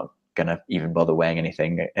not gonna even bother weighing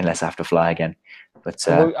anything unless I have to fly again. But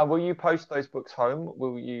will you post those books home?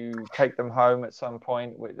 Will you take them home at some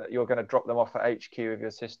point? You're going to drop them off at HQ with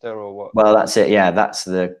your sister, or what? Well, that's it. Yeah, that's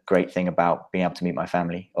the great thing about being able to meet my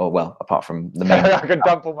family. Or, well, apart from the main, I can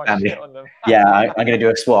dump all my shit on them. I'm going to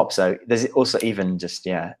do a swap. So there's also even just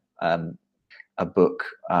a book.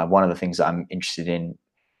 One of the things that I'm interested in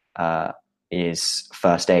is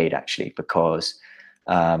first aid, actually, because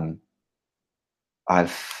I've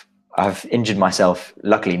injured myself.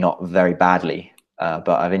 Luckily, not very badly. But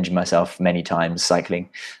I've injured myself many times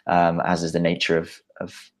cycling, as is the nature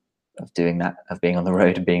of doing that, of being on the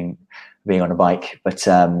road and being on a bike. But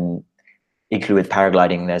equally with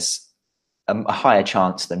paragliding, there's a higher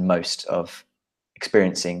chance than most of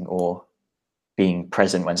experiencing or being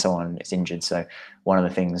present when someone is injured. So one of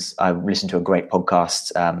the things, I listened to a great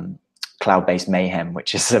podcast, Cloud-Based Mayhem,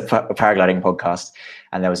 which is a paragliding podcast,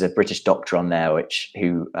 and there was a British doctor on there,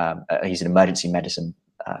 who he's an emergency medicine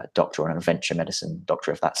doctor, or an adventure medicine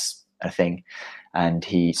doctor, if that's a thing. And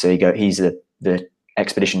he's the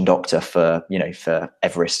expedition doctor for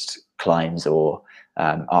Everest climbs or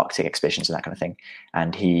Arctic expeditions and that kind of thing.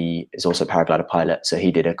 And he is also a paraglider pilot. So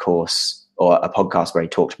he did a course or a podcast where he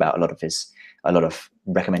talked about a lot of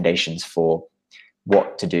recommendations for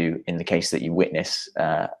what to do in the case that you witness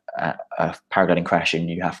a paragliding crash and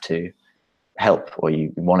you have to help or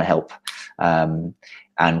you want to help. And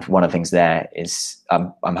one of the things there is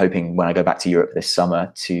I'm hoping when I go back to Europe this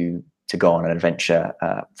summer to go on an adventure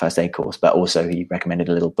first aid course, but also he recommended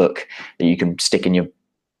a little book that you can stick in your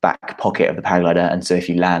back pocket of the paraglider. And so if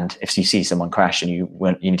you see someone crash and you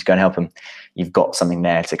need to go and help them, you've got something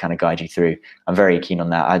there to kind of guide you through. I'm very keen on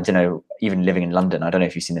that. I don't know, even living in London, I don't know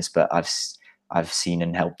if you've seen this, but I've seen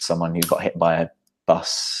and helped someone who got hit by a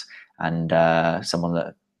bus and someone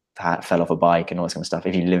that fell off a bike and all this kind of stuff.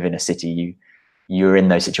 If you live in a city, you're in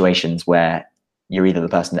those situations where you're either the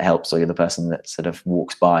person that helps or you're the person that sort of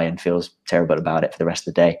walks by and feels terrible about it for the rest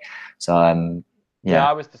of the day. So yeah,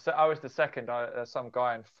 I was the second. Some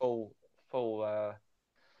guy in full Tour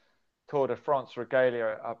de France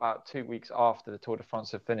regalia about 2 weeks after the Tour de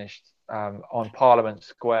France had finished, on Parliament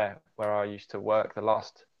Square where I used to work, the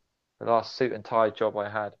last suit and tie job I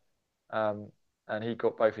had, and he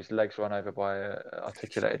got both his legs run over by an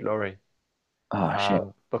articulated lorry. Shit.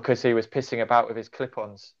 Because he was pissing about with his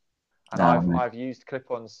clip-ons. And I've used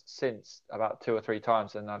clip-ons since about 2 or 3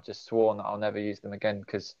 times, and I've just sworn that I'll never use them again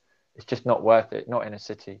because it's just not worth it, not in a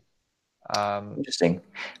city. Interesting.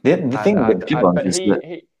 The thing with clip-ons is that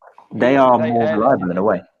they are more reliable in a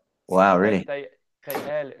way. Wow, really?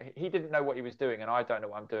 He didn't know what he was doing, and I don't know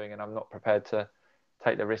what I'm doing, and I'm not prepared to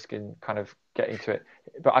take the risk in kind of getting to it.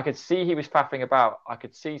 But I could see he was faffing about. I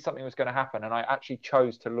could see something was going to happen, and I actually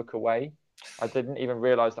chose to look away. I didn't even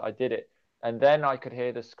realize that I did it. And then I could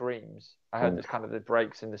hear the screams. I heard this kind of the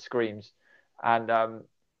brakes and the screams. And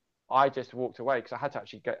I just walked away because I had to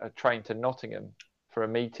actually get a train to Nottingham for a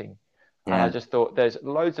meeting. Yeah. And I just thought, there's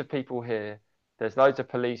loads of people here. There's loads of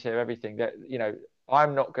police here, everything. That,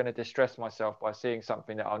 I'm not going to distress myself by seeing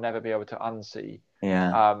something that I'll never be able to unsee.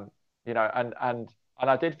 Yeah. And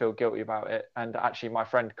I did feel guilty about it. And actually, my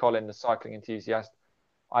friend Colin, the cycling enthusiast,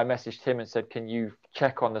 I messaged him and said, can you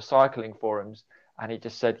check on the cycling forums? And he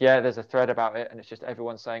just said, yeah, there's a thread about it. And it's just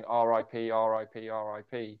everyone saying RIP, RIP,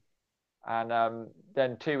 RIP. And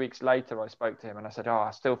then 2 weeks later, I spoke to him and I said,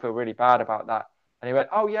 I still feel really bad about that. And he went,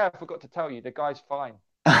 oh, yeah, I forgot to tell you, the guy's fine.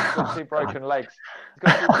 He's got 2 broken legs. He's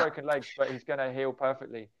got 2 broken legs, but he's going to heal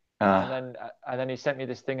perfectly. And then he sent me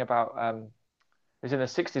this thing about, it was in the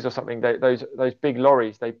 60s or something, those big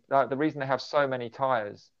lorries, the reason they have so many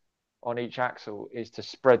tires on each axle is to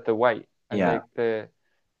spread the weight. And the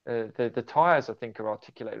tires, I think, are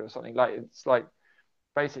articulated or something. Like it's like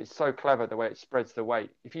basically it's so clever the way it spreads the weight.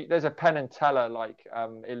 There's a Penn and Teller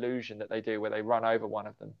illusion that they do where they run over one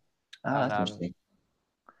of them. That's interesting.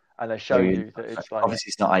 And they show you that it's like, obviously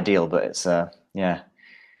it's not ideal, but it's yeah.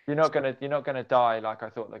 You're not gonna die like I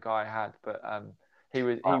thought the guy had, but he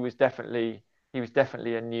was definitely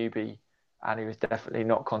a newbie, and he was definitely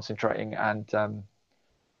not concentrating, and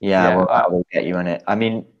well, that will get you on it. I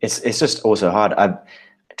mean, it's just also hard. I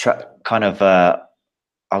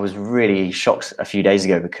was really shocked a few days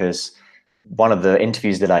ago because one of the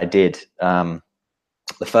interviews that I did, the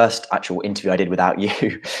first actual interview I did without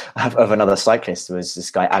you of another cyclist was this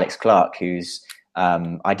guy, Alex Clark, who's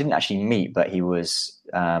I didn't actually meet, but he was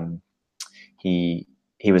cycling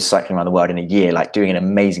around the world in a year, like doing an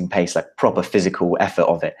amazing pace, like proper physical effort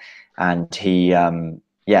of it. And he,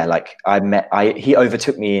 he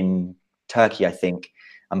overtook me in Turkey, I think.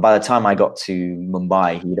 And by the time I got to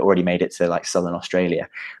Mumbai, he'd already made it to like southern Australia.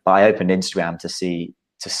 But I opened Instagram to see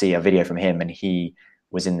a video from him, and he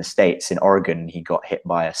was in the States, in Oregon. He got hit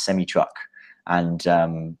by a semi truck, and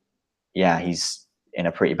he's in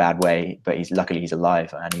a pretty bad way. But luckily he's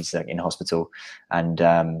alive, and he's in hospital. And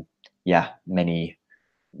many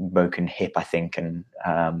broken hip, I think, and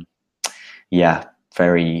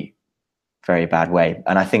very, very bad way.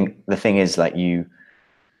 And I think the thing is, like the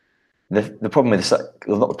problem with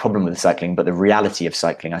not the problem with cycling, but the reality of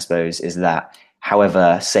cycling, I suppose, is that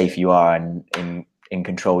however safe you are and in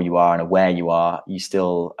control you are and aware you are, you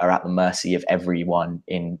still are at the mercy of everyone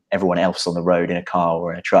else on the road in a car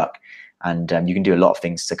or in a truck. And you can do a lot of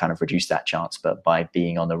things to kind of reduce that chance, but by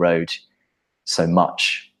being on the road so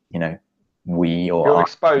much, you're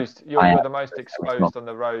exposed. You're the most exposed on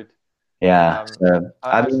the road. Yeah.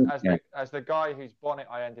 As the guy whose bonnet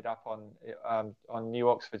I ended up on New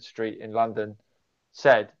Oxford Street in London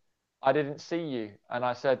said, I didn't see you. And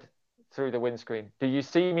I said through the windscreen, do you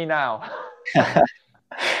see me now? It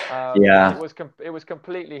was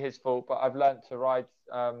completely his fault, but I've learned to ride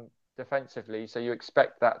defensively. So you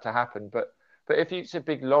expect that to happen. But if it's a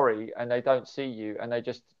big lorry and they don't see you and they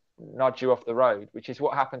just nudge you off the road, which is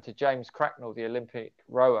what happened to James Cracknell, the Olympic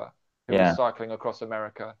rower who was cycling across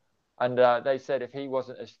America. And they said if he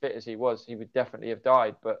wasn't as fit as he was, he would definitely have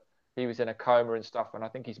died. But he was in a coma and stuff, and I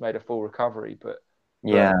think he's made a full recovery. But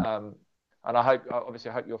and I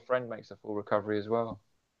hope your friend makes a full recovery as well.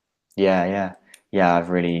 Yeah. I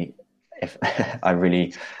really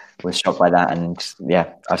was shocked by that, and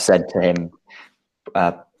I've said to him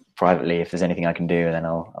privately, if there's anything I can do, then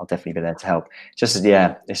I'll definitely be there to help.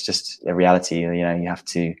 It's just a reality. You know, you have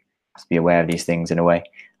to be aware of these things in a way.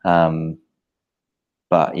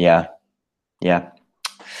 But yeah, it's an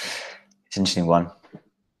interesting one.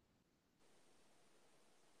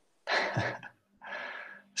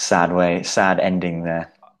 Sad ending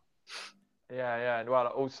there. Yeah, and well,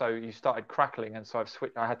 also you started crackling, and so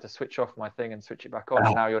I had to switch off my thing and switch it back on.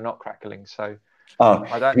 And now you're not crackling, so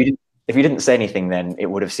if you didn't say anything, then it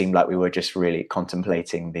would have seemed like we were just really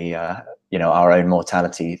contemplating the our own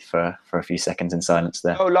mortality for a few seconds in silence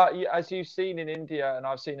there. Oh, like as you've seen in India and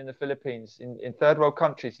I've seen in the Philippines, in third world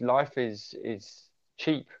countries, life is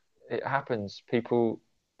cheap. It happens. People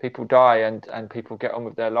die and people get on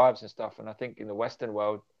with their lives and stuff. And I think in the Western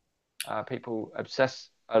world, people obsess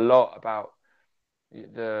a lot about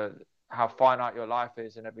how finite your life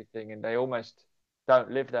is and everything, and they almost don't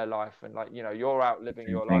live their life. And like, you're out living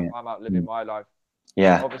your life, I'm out living my life.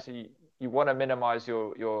 Yeah. Obviously, you want to minimize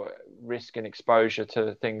your risk and exposure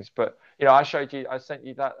to things. But I sent you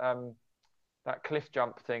that cliff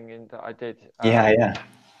jump thing that I did. Yeah.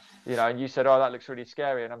 And you said, "Oh, that looks really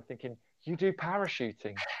scary," and I'm thinking, you do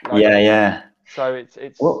parachuting. Yeah. So it's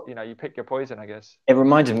you pick your poison, I guess. It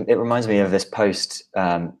reminds me of this post.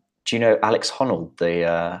 Do you know Alex Honnold?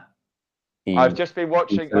 I've just been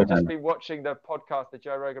watching the podcast, the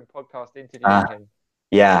Joe Rogan podcast, interviewing him.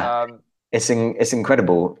 Yeah. It's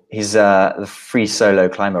incredible. He's the free solo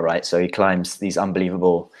climber, right? So he climbs these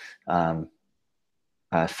unbelievable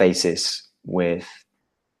faces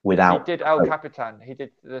without. He did El Capitan. He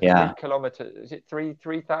did the 3 kilometers. Is it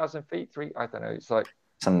 3,000 feet? I don't know. It's like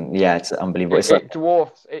it's unbelievable.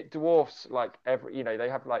 It dwarfs like every. They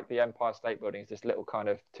have like the Empire State Building. It's this little kind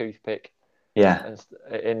of toothpick. Yeah.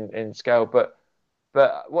 In scale, but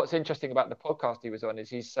what's interesting about the podcast he was on is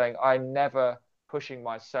he's saying I'm never pushing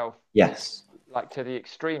myself like to the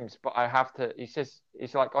extremes, but I have to. He says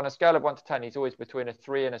he's like on a scale of 1 to 10, he's always between a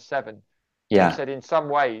 3 and a 7. Yeah. He said in some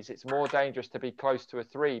ways it's more dangerous to be close to a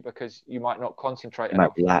 3 because you might not concentrate. You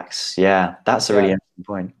might relax. Yeah, that's a really interesting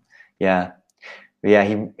point. Yeah.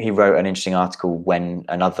 He wrote an interesting article when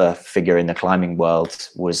another figure in the climbing world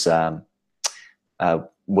was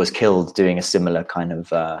killed doing a similar kind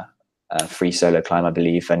of free solo climb, I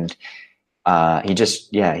believe, and he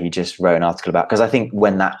just wrote an article about, because I think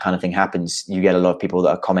when that kind of thing happens, you get a lot of people that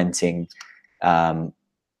are commenting,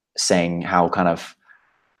 saying how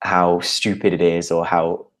stupid it is, or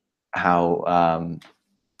how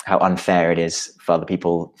unfair it is for other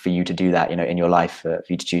people for you to do that, in your life, for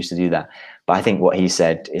you to choose to do that. But I think what he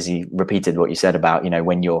said is, he repeated what you said about,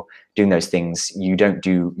 when you're doing those things, you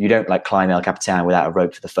don't like climb El Capitan without a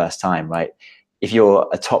rope for the first time, right? If you're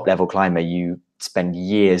a top level climber, you spend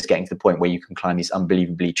years getting to the point where you can climb these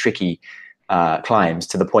unbelievably tricky climbs,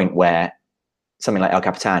 to the point where something like El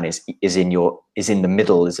Capitan is in the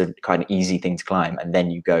middle, is a kind of easy thing to climb, and then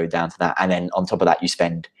you go down to that, and then on top of that you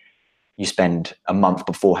spend a month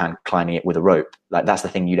beforehand climbing it with a rope. Like, that's the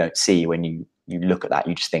thing you don't see when you look at that.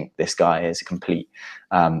 You just think this guy is a complete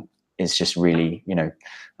is just really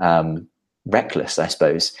reckless, I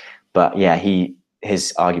suppose. But yeah,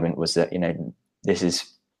 his argument was that this is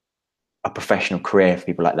a professional career for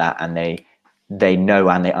people like that, and they know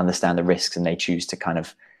and they understand the risks, and they choose to kind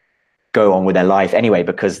of go on with their life anyway,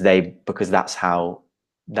 because that's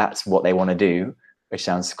what they want to do, which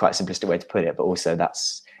sounds quite a simplistic way to put it, but also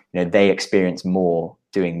that's, they experience more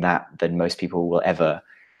doing that than most people will ever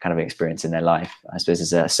kind of experience in their life. I suppose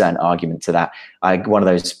there's a certain argument to that. One of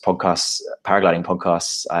those podcasts, paragliding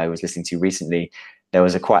podcasts I was listening to recently, there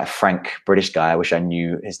was quite a frank British guy. I wish I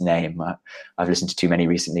knew his name. I've listened to too many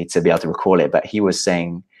recently to be able to recall it, but he was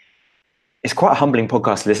saying, it's quite a humbling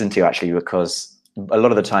podcast to listen to, actually, because a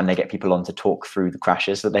lot of the time they get people on to talk through the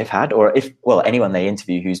crashes that they've had, or anyone they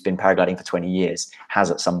interview who's been paragliding for 20 years has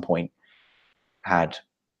at some point had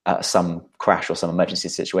some crash or some emergency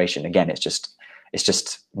situation. Again, it's just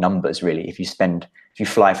numbers, really. If you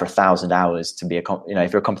fly for 1,000 hours to be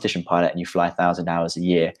if you're a competition pilot and you fly 1,000 hours a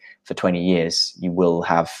year for 20 years, you will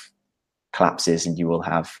have collapses, and you will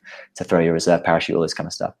have to throw your reserve parachute, all this kind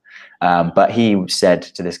of stuff. But he said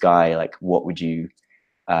to this guy, like, what would you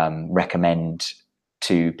recommend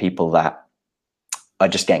to people that are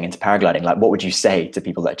just getting into paragliding? Like, what would you say to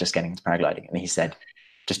people that are just getting into paragliding? And he said,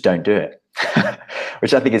 just don't do it,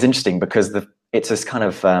 which I think is interesting because it's this kind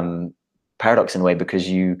of paradox in a way, because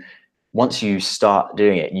once you start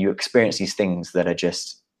doing it, you experience these things that are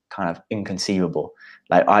just kind of inconceivable.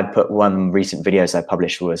 Like I put one recent videos I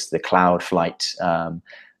published was the cloud flight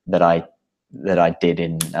that I did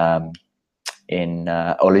in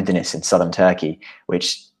Ölüdeniz in southern Turkey,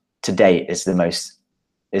 which to date is the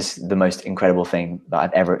most incredible thing that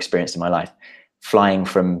I've ever experienced in my life. Flying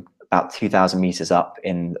from about 2,000 meters up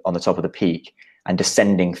on the top of the peak and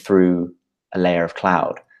descending through a layer of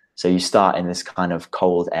cloud. So you start in this kind of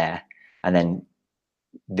cold air, and then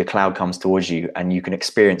the cloud comes towards you, and you can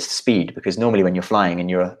experience the speed, because normally when you're flying and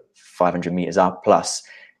you're 500 meters up plus,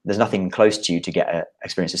 there's nothing close to you to get an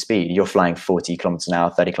experience of speed. You're flying 40 kilometers an hour,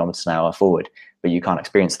 30 kilometers an hour forward, but you can't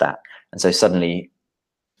experience that. And so suddenly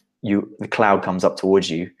the cloud comes up towards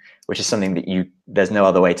you, which is something that there's no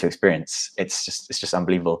other way to experience. It's just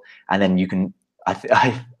unbelievable. And then you can, I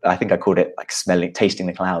think I called it like tasting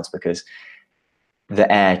the clouds, because the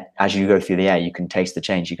air, as you go through the air, you can taste the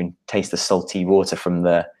change. You can taste the salty water from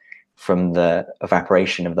the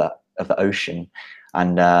evaporation of the ocean.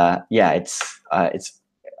 And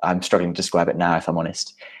I'm struggling to describe it now, if I'm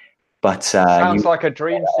honest. But sounds like a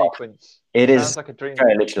dream sequence. It is like a dream.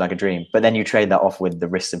 Very literally like a dream. But then you trade that off with the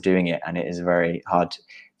risks of doing it, and it is a very hard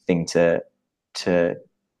thing to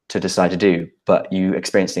decide to do. But you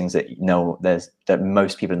experience things that that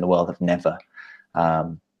most people in the world have never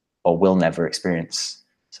or will never experience.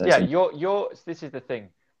 So yeah, this is the thing.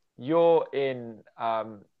 You're in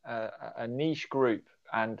a niche group,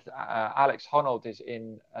 and Alex Honnold is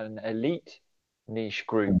in an elite niche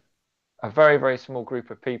group, a very, very small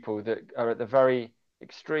group of people that are at the very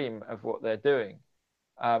extreme of what they're doing.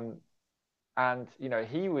 And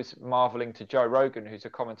he was marveling to Joe Rogan, who's a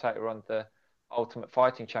commentator on the Ultimate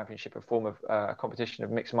Fighting Championship, a form of a competition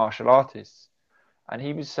of mixed martial artists, and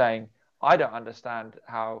he was saying, I don't understand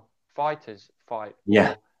how fighters fight.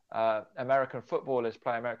 Yeah. American footballers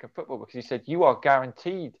play American football, because he said you are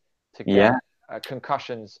guaranteed to get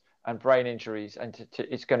concussions and brain injuries, and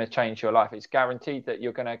it's going to change your life. It's guaranteed that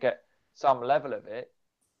you're going to get some level of it.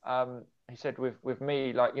 He said with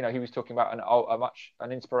me, like, he was talking about an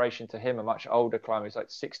inspiration to him, a much older climber, he's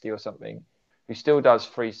like 60 or something, who still does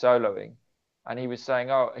free soloing. And he was saying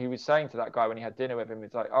to that guy when he had dinner with him,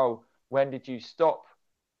 it's like, oh, when did you stop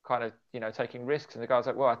kind of, taking risks? And the guy was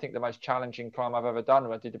like, well, I think the most challenging climb I've ever done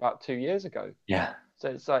I did about 2 years ago. Yeah. So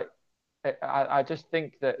it's like, I just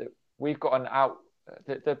think that we've got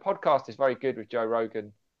the podcast is very good with Joe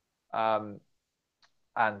Rogan and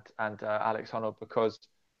Alex Honnold, because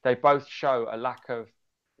they both show a lack of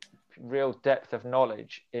real depth of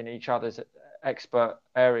knowledge in each other's expert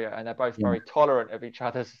area, and they're both very tolerant of each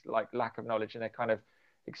other's lack of knowledge, and they kind of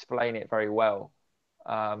explain it very well.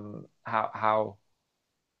 How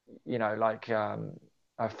a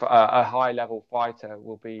high level fighter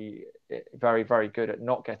will be very, very good at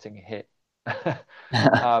not getting hit.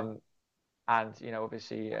 And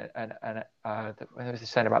obviously, and what was he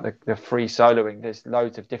saying about the free soloing? There's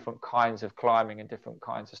loads of different kinds of climbing and different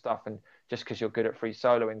kinds of stuff, and just because you're good at free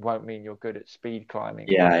soloing won't mean you're good at speed climbing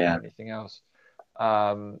or anything else.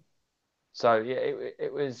 So yeah,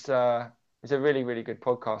 it was a really, really good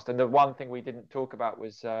podcast. And the one thing we didn't talk about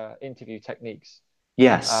was interview techniques.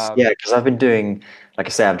 Yes, because I've been doing, like I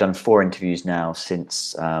say, I've done 4 interviews now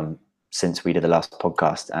since we did the last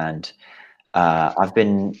podcast, and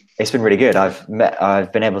it's been really good.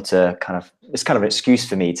 I've been able to it's kind of an excuse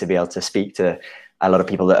for me to be able to speak to a lot of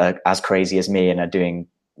people that are as crazy as me and are doing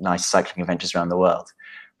nice cycling adventures around the world.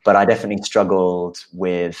 But I definitely struggled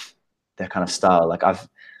with the kind of style. Like I've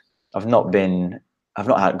not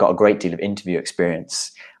got a great deal of interview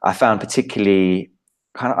experience. I found particularly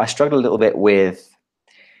I struggled a little bit with,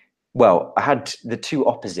 well, I had the two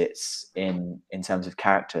opposites in terms of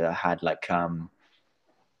character. I had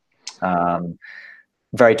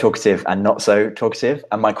very talkative and not so talkative,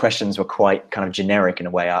 and my questions were quite kind of generic in a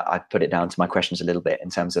way. I put it down to my questions a little bit in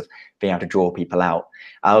terms of being able to draw people out.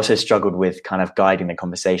 I also struggled with kind of guiding the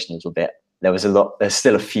conversation a little bit. There's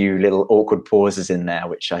still a few little awkward pauses in there,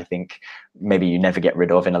 which I think maybe you never get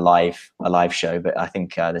rid of in a live show, but I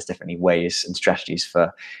think there's definitely ways and strategies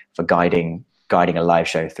for guiding a live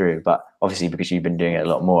show through. But obviously, because you've been doing it a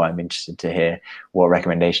lot more, I'm interested to hear what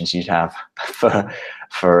recommendations you'd have for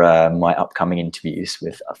my upcoming interviews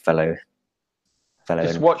with fellow.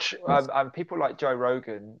 Just watch. People like Joe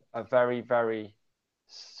Rogan are very, very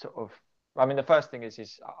sort of. I mean, the first thing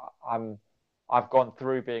is I've gone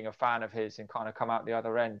through being a fan of his and kind of come out the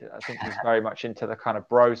other end. I think he's very much into the kind of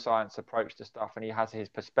bro science approach to stuff, and he has his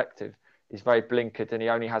perspective. He's very blinkered, and he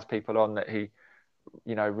only has people on that he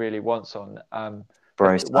really wants on.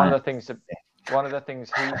 one of the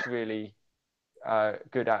things he's really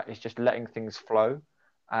good at is just letting things flow,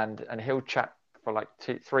 and he'll chat for like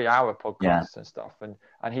 2-3 hour podcasts and stuff,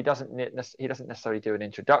 and he doesn't necessarily do an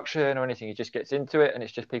introduction or anything. He just gets into it, and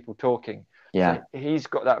it's just people talking. So he's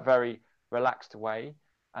got that very relaxed way,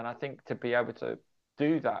 and I think to be able to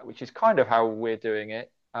do that, which is kind of how we're doing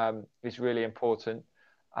it, is really important.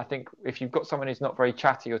 I think if you've got someone who's not very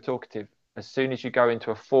chatty or talkative, as soon as you go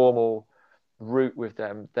into a formal route with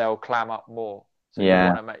them, they'll clam up more. So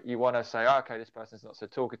you want to say, okay, this person's not so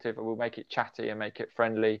talkative, and we'll make it chatty and make it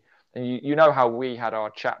friendly. And you know how we had our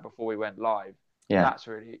chat before we went live. Yeah. That's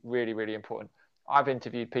really, really, really important. I've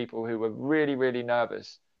interviewed people who were really, really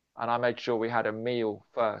nervous, and I made sure we had a meal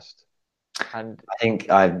first. And I think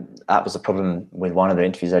that was a problem with one of the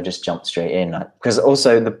interviews. I just jumped straight in because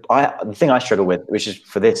also the thing I struggle with, which is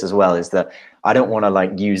for this as well, is that I don't want to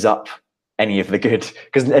like use up any of the good,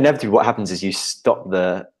 because inevitably what happens is you stop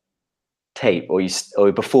the tape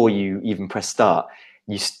or before you even press start,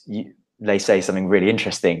 they say something really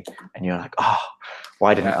interesting, and you're like, oh,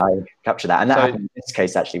 why didn't I capture that? And that happened in this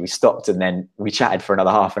case. Actually, we stopped and then we chatted for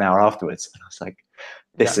another half an hour afterwards. And I was like,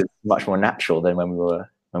 this is much more natural than when we were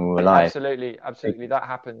live. Absolutely, that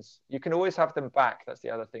happens. You can always have them back. That's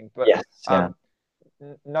the other thing. But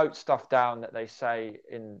note stuff down that they say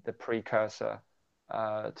in the precursor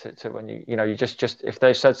to when you just if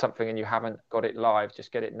they said something and you haven't got it live,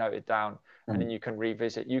 just get it noted down, and then you can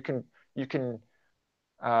revisit. You can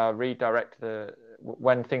redirect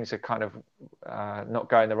when things are kind of not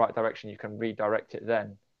going the right direction. You can redirect it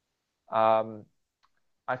then.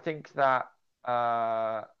 I think that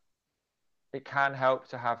it can help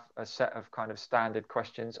to have a set of kind of standard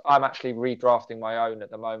questions. I'm actually redrafting my own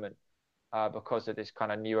at the moment because of this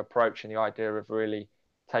kind of new approach and the idea of really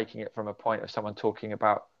taking it from a point of someone talking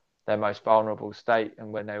about their most vulnerable state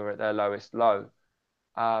and when they were at their lowest low.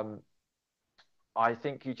 I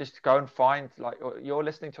think you just go and find, like, you're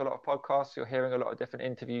listening to a lot of podcasts, you're hearing a lot of different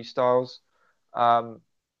interview styles. I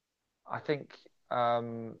think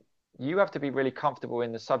you have to be really comfortable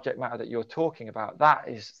in the subject matter that you're talking about. That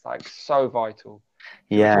is like so vital.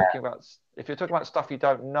 If you're talking about stuff you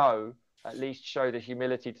don't know, at least show the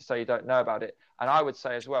humility to say you don't know about it. And I would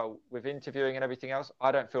say as well, with interviewing and everything else,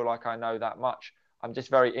 I don't feel like I know that much. I'm just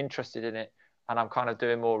very interested in it, and I'm kind of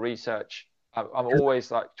doing more research. I'm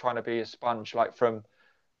always like trying to be a sponge, like from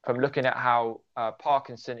looking at how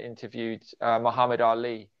Parkinson interviewed Muhammad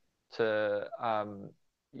Ali to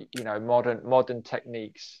modern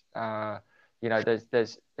techniques.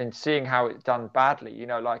 There's in seeing how it's done badly. Do you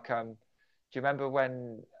remember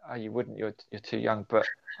when you wouldn't? You're too young, but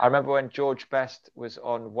I remember when George Best was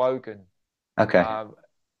on Wogan. Okay.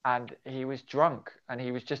 And he was drunk, and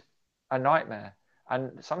he was just a nightmare.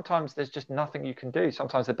 And sometimes there's just nothing you can do.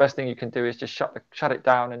 Sometimes the best thing you can do is just shut it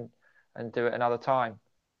down and do it another time.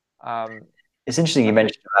 It's interesting you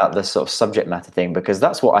mentioned about the sort of subject matter thing, because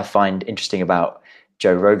that's what I find interesting about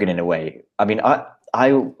Joe Rogan in a way. I mean, I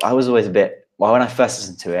was always a bit, well, when I first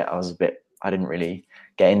listened to it, I didn't really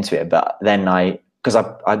get into it. But then the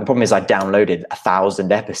problem is I downloaded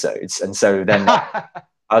 1,000 episodes. And so then I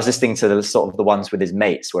was listening to the sort of the ones with his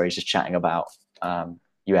mates where he's just chatting about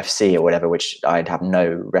UFC or whatever, which I'd have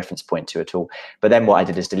no reference point to at all. But then what I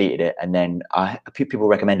did is deleted it, and then people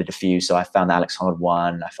recommended a few, so I found the Alex Honnold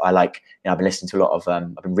one. I've been listening to a lot of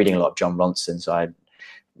I've been reading a lot of John Ronson, so I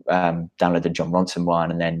downloaded the John Ronson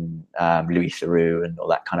one, and then Louis Theroux and all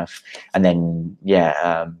that kind of, and then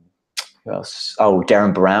who else? Oh,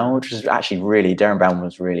 Darren Brown, which was actually Darren Brown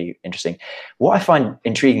was really interesting. What I find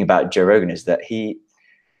intriguing about Joe Rogan is that he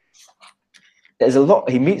meets a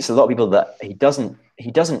lot of people that he doesn't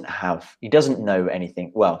know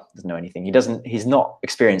anything. Well, doesn't know anything. He's not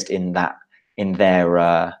experienced in their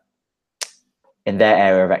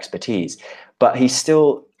area of expertise. But he's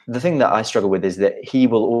still, the thing that I struggle with is that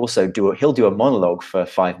he'll do a monologue for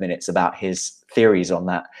 5 minutes about his theories on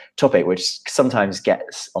that topic, which sometimes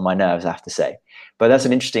gets on my nerves, I have to say. But it's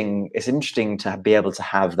interesting to be able to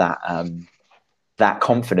have that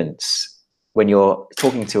confidence when you're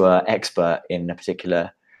talking to an expert in a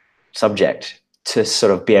particular subject, to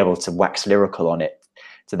sort of be able to wax lyrical on it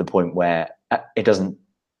to the point where it doesn't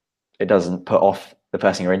put off the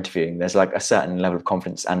person you're interviewing. There's like a certain level of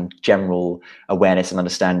confidence and general awareness and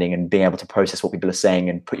understanding, and being able to process what people are saying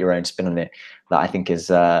and put your own spin on it, that I think is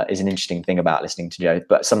an interesting thing about listening to Joe.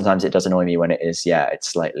 But sometimes it does annoy me when it is, it's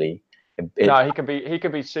slightly. No, he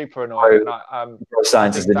can be super annoying.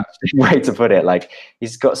 Science is the way to put it. Like,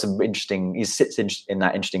 he's got some interesting. He sits in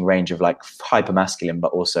that interesting range of like hyper masculine,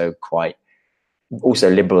 but also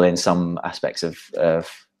liberal in some aspects of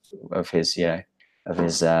his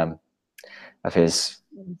of his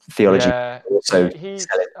theology. Yeah, Also, he's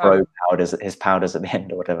his powders at the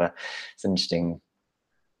end or whatever. It's interesting.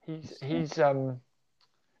 He's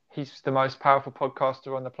the most powerful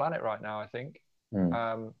podcaster on the planet right now, I think.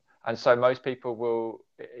 And so most people will,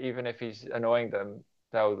 even if he's annoying them,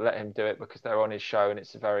 they'll let him do it because they're on his show and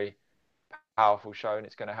it's a very powerful show and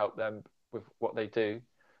it's going to help them with what they do.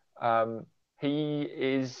 He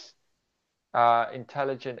is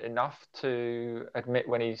intelligent enough to admit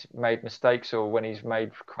when he's made mistakes or when he's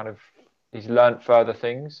learned further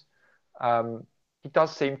things. He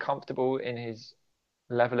does seem comfortable in his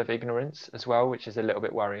level of ignorance as well, which is a little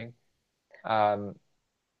bit worrying. But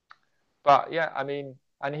yeah, I mean,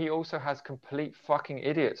 and he also has complete fucking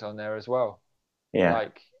idiots on there as well. Yeah.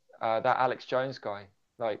 Like that Alex Jones guy.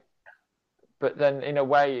 Like, but then in a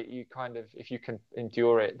way, you kind of, if you can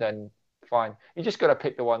endure it, then fine. You just got to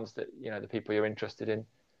pick the ones that, the people you're interested in.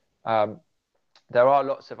 There are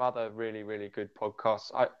lots of other really, really good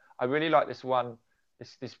podcasts. I really like this one,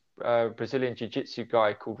 this Brazilian jiu-jitsu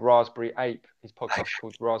guy called Raspberry Ape. His podcast is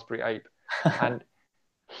called Raspberry Ape. And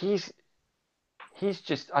he's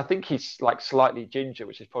just, I think he's like slightly ginger,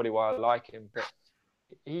 which is probably why I like him. But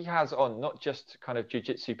he has on not just kind of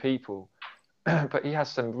jiu-jitsu people, but he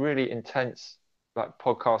has some really intense like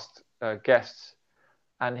podcast guests,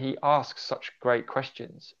 and he asks such great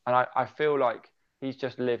questions. And I feel like he's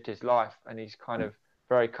just lived his life and he's kind of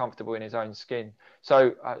very comfortable in his own skin.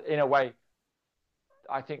 So in a way,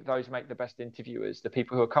 I think those make the best interviewers. The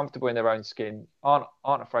people who are comfortable in their own skin, aren't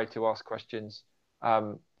afraid to ask questions,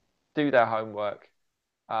 do their homework,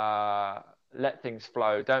 let things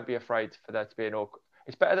flow. Don't be afraid for there to be an awkward.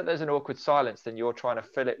 It's better that there's an awkward silence than you're trying to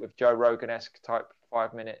fill it with Joe Rogan-esque type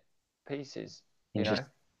 5-minute pieces.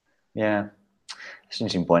 Yeah, it's an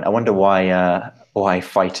interesting point. I wonder why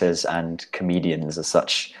fighters and comedians are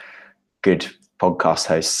such good podcast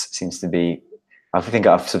hosts. Seems to be. I think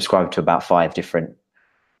I've subscribed to about 5 different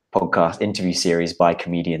podcast interview series by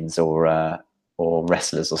comedians or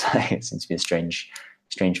wrestlers or something. It seems to be a strange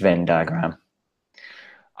Venn diagram.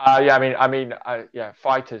 Yeah,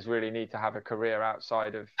 fighters really need to have a career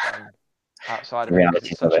outside of it because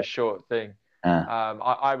it's such a short thing.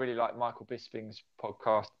 I really like Michael Bisping's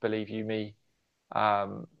podcast, Believe You Me,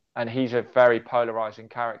 and he's a very polarizing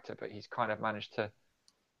character, but he's kind of managed to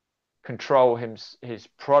control his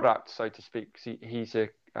product, so to speak. He's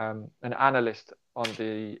an analyst on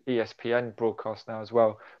the ESPN broadcast now as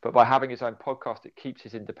well, but by having his own podcast, it keeps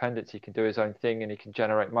his independence. He can do his own thing and he can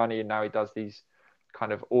generate money, and now he does these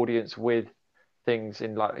kind of audience with things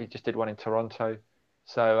in, like, he just did one in Toronto.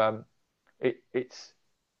 So it's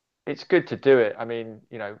good to do it. I mean,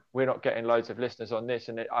 we're not getting loads of listeners on this,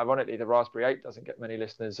 and ironically the Raspberry 8 doesn't get many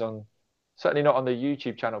listeners certainly not on the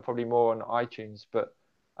YouTube channel, probably more on iTunes. But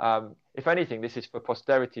if anything, this is for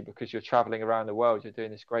posterity because you're traveling around the world, you're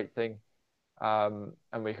doing this great thing, and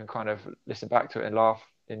we can kind of listen back to it and laugh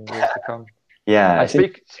in years to come. Yeah.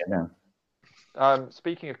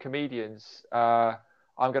 Speaking of comedians,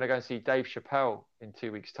 I'm going to go and see Dave Chappelle in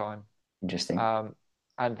 2 weeks' time. Interesting.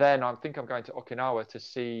 And then I think I'm going to Okinawa to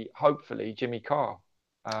see, hopefully, Jimmy Carr,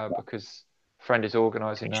 because a friend is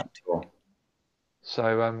organising that.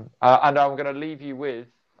 So, and I'm going to leave you with,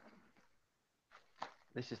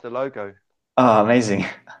 this is the logo. Oh, amazing.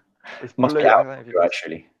 It's must blue, be out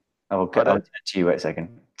actually. I'll turn to you. Wait a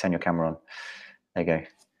second. Turn your camera on. There you go.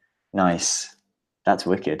 Nice. That's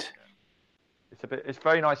wicked. It's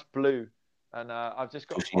very nice blue, and I've just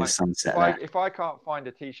got to find, sunset if I can't find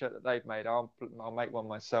a t-shirt that they've made, I'll make one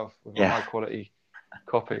myself with a high quality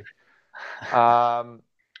copy.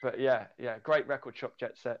 But yeah, great record shop,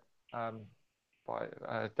 Jet Set.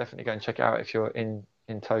 Definitely go and check it out if you're in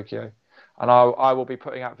Tokyo. And I will be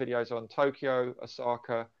putting out videos on Tokyo,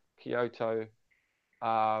 Osaka, Kyoto,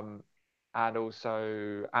 and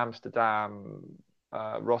also Amsterdam,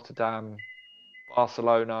 Rotterdam,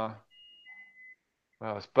 Barcelona.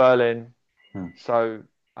 Well, it's Berlin. So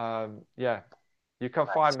you can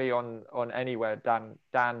find me on anywhere.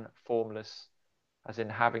 Dan Formless, as in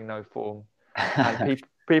having no form. And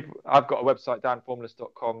people, I've got a website,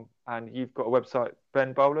 danformless.com, and you've got a website,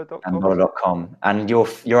 benbowler.com. benbowler.com, and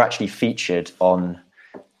you're actually featured on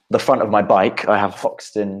the front of my bike. I have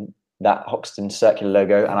Hoxton circular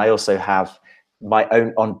logo, and I also have my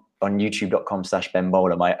own on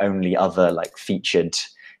youtube.com/benbowler. My only other featured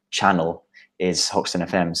channel is Hoxton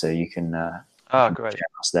FM, so you can great. check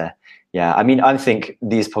us there. Yeah, I mean, I think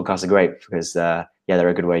these podcasts are great because they're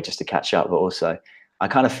a good way just to catch up, but also I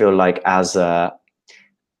kind of feel like as the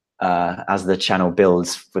channel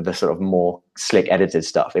builds with the sort of more slick edited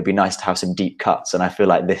stuff, it'd be nice to have some deep cuts, and I feel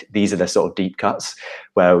like these are the sort of deep cuts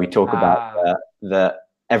where we talk about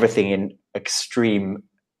everything extreme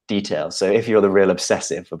detail. So if you're the real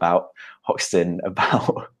obsessive about Hoxton,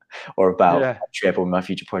 about Yeah. Trip or my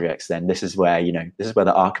future projects, then this is where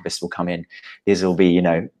the archivist will come in. These will be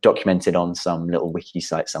documented on some little wiki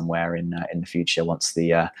site somewhere in the future once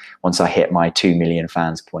I hit my 2 million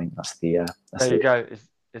fans point. There you go.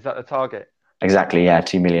 Is that the target? Exactly, yeah,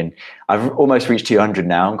 2 million. I've almost reached 200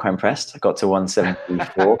 now. I'm quite impressed. I got to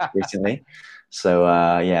 174 recently. So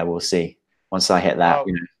yeah, we'll see. Once I hit that,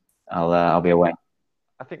 I'll be away.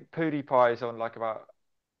 I think PewDiePie is on like about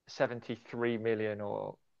 73 million,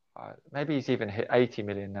 or maybe he's even hit 80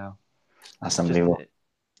 million now. That's unbelievable.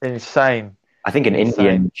 Insane. I think an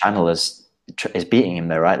Indian channel is beating him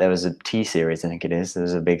though, right? There was a T series, I think it is.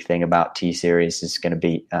 There's a big thing about T series is going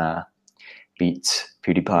to beat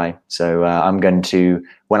PewDiePie. So I'm going to,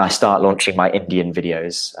 when I start launching my Indian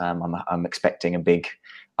videos, I'm expecting a big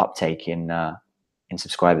uptake in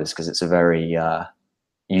subscribers, because it's a very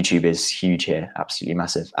YouTube is huge here, absolutely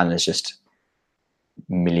massive, and there's just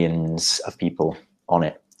millions of people on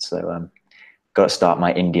it. So got to start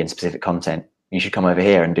my Indian specific content. You should come over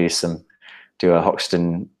here and do a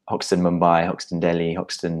Hoxton Mumbai, Hoxton Delhi,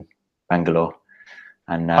 Hoxton Bangalore.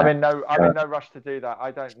 And I'm in no rush to do that.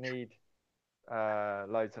 I don't need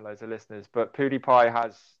loads and loads of listeners, but PewDiePie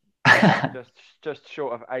has just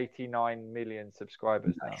short of 89 million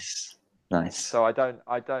subscribers now. Nice. So I don't.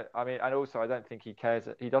 I mean, and also I don't think he cares.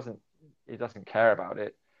 He doesn't care about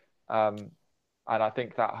it. And I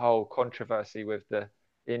think that whole controversy with the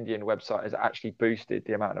Indian website has actually boosted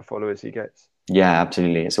the amount of followers he gets. Yeah,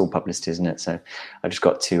 absolutely. It's all publicity, isn't it? So I just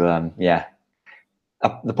got to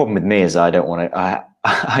the problem with me is I don't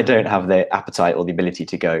have the appetite or the ability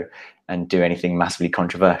to go and do anything massively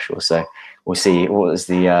controversial. So we'll see. What was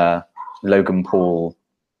the Logan Paul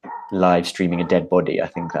live streaming a dead body? I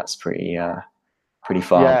think that's pretty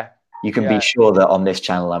far. Yeah. You can be sure that on this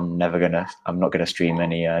channel I'm not gonna stream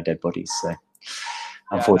any dead bodies. So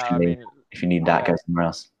unfortunately, if you need that, go somewhere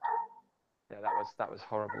else. Yeah, that was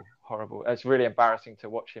horrible. It's really embarrassing to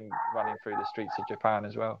watch him running through the streets of Japan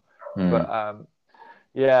as well. But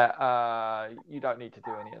you don't need to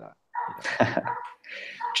do any of that.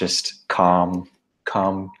 Just calm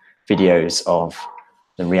videos of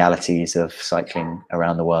the realities of cycling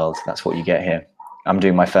around the world. That's what you get here. I'm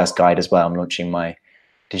doing my first guide as well. I'm launching my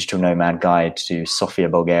digital nomad guide to Sofia,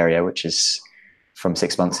 Bulgaria, which is from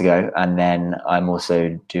 6 months ago. And then I'm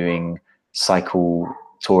also doing cycle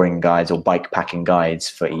touring guides or bike packing guides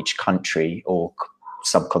for each country or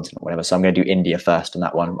subcontinent, whatever. So I'm going to do India first on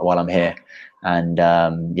that one while I'm here, and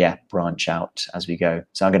branch out as we go.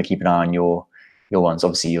 So I'm going to keep an eye on your ones.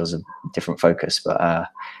 Obviously yours are different focus, but I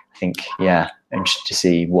think I'm interested to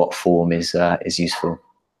see what form is useful.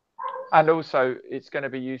 And also it's going to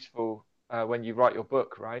be useful when you write your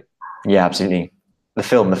book, right? Yeah, absolutely. The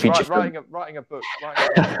feature film. Writing a book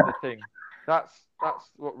is the thing. That's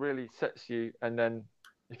what really sets you. And then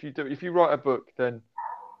if you write a book, then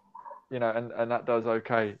and that does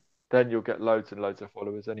okay, then you'll get loads and loads of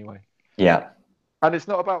followers anyway. Yeah. And it's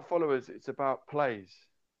not about followers; it's about plays.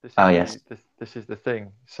 This is the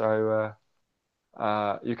thing. So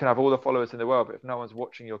you can have all the followers in the world, but if no one's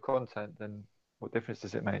watching your content, then what difference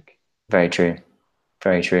does it make? Very true.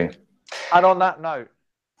 Very true. And on that note,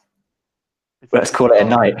 let's call it a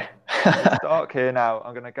night. It's dark here now.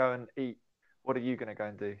 I'm going to go and eat. What are you going to go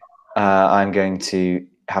and do? I'm going to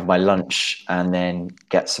have my lunch and then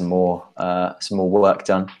get some more work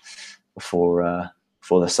done before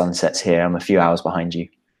the sun sets here. I'm a few hours behind you,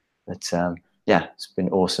 but it's been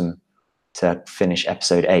awesome to finish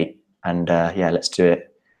episode 8, and let's do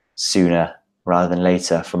it sooner rather than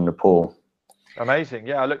later from Nepal. Amazing.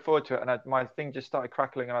 Yeah, I look forward to it. And my thing just started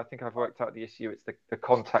crackling, and I think I've worked out the issue. It's the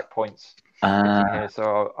contact points here,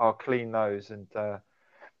 so I'll clean those, and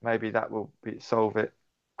maybe that will solve it.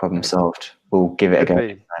 Problem solved. We'll give it a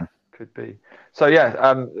go. Could be. So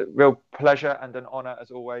real pleasure and an honor as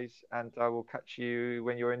always, and I will catch you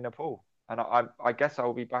when you're in Nepal. And I guess I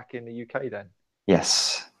will be back in the UK then.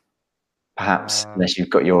 Yes, perhaps, unless you've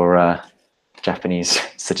got your Japanese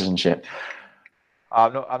citizenship.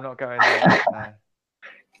 I'm not going there. No.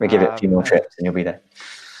 We'll give it a few more trips and you'll be there.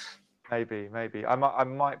 Maybe. I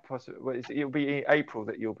might possibly. It'll be April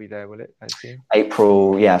that you'll be there, will it? I assume.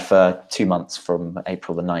 April, for 2 months from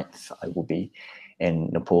April the 9th, I will be in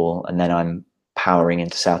Nepal, and then I'm powering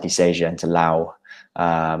into Southeast Asia, into Laos,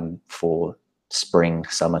 for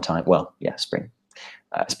summertime. Well, spring.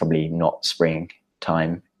 It's probably not spring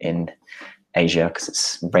time in Asia because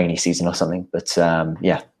it's rainy season or something, but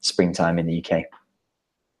springtime in the UK.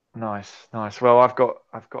 Nice. Well, I've got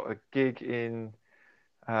a gig in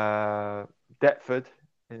Deptford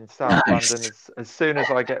in South London as soon as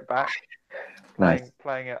I get back.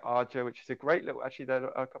 playing at Arja, which is a great little. Actually, they're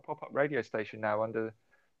a pop-up radio station now under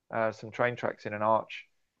some train tracks in an arch.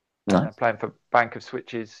 Nice. Playing for Bank of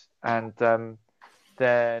Switches, and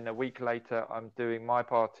then a week later, I'm doing my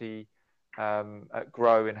party at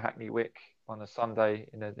Grow in Hackney Wick on a Sunday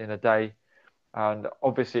in a day, and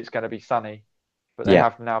obviously it's going to be sunny. But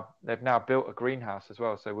they've now built a greenhouse as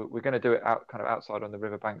well, so we're going to do it outside on the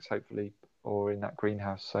riverbanks, hopefully, or in that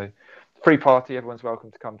greenhouse. So free party, everyone's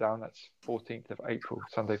welcome to come down. That's 14th of April,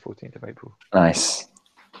 Sunday, 14th of April. Nice.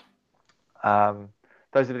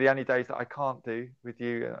 Those are the only days that I can't do with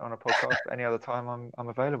you on a podcast. But any other time, I'm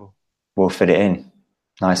available. We'll fit it in.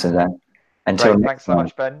 Nice of them. Until Great. Thanks so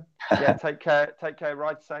much, Ben. Yeah, take care. Take care.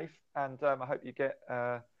 Ride safe, and I hope you get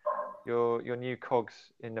your new cogs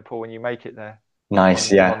in Nepal when you make it there.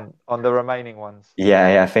 Nice, on the remaining ones.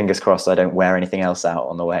 Yeah. Fingers crossed I don't wear anything else out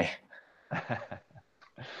on the way.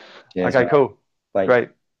 Okay, cool. Bye. Great.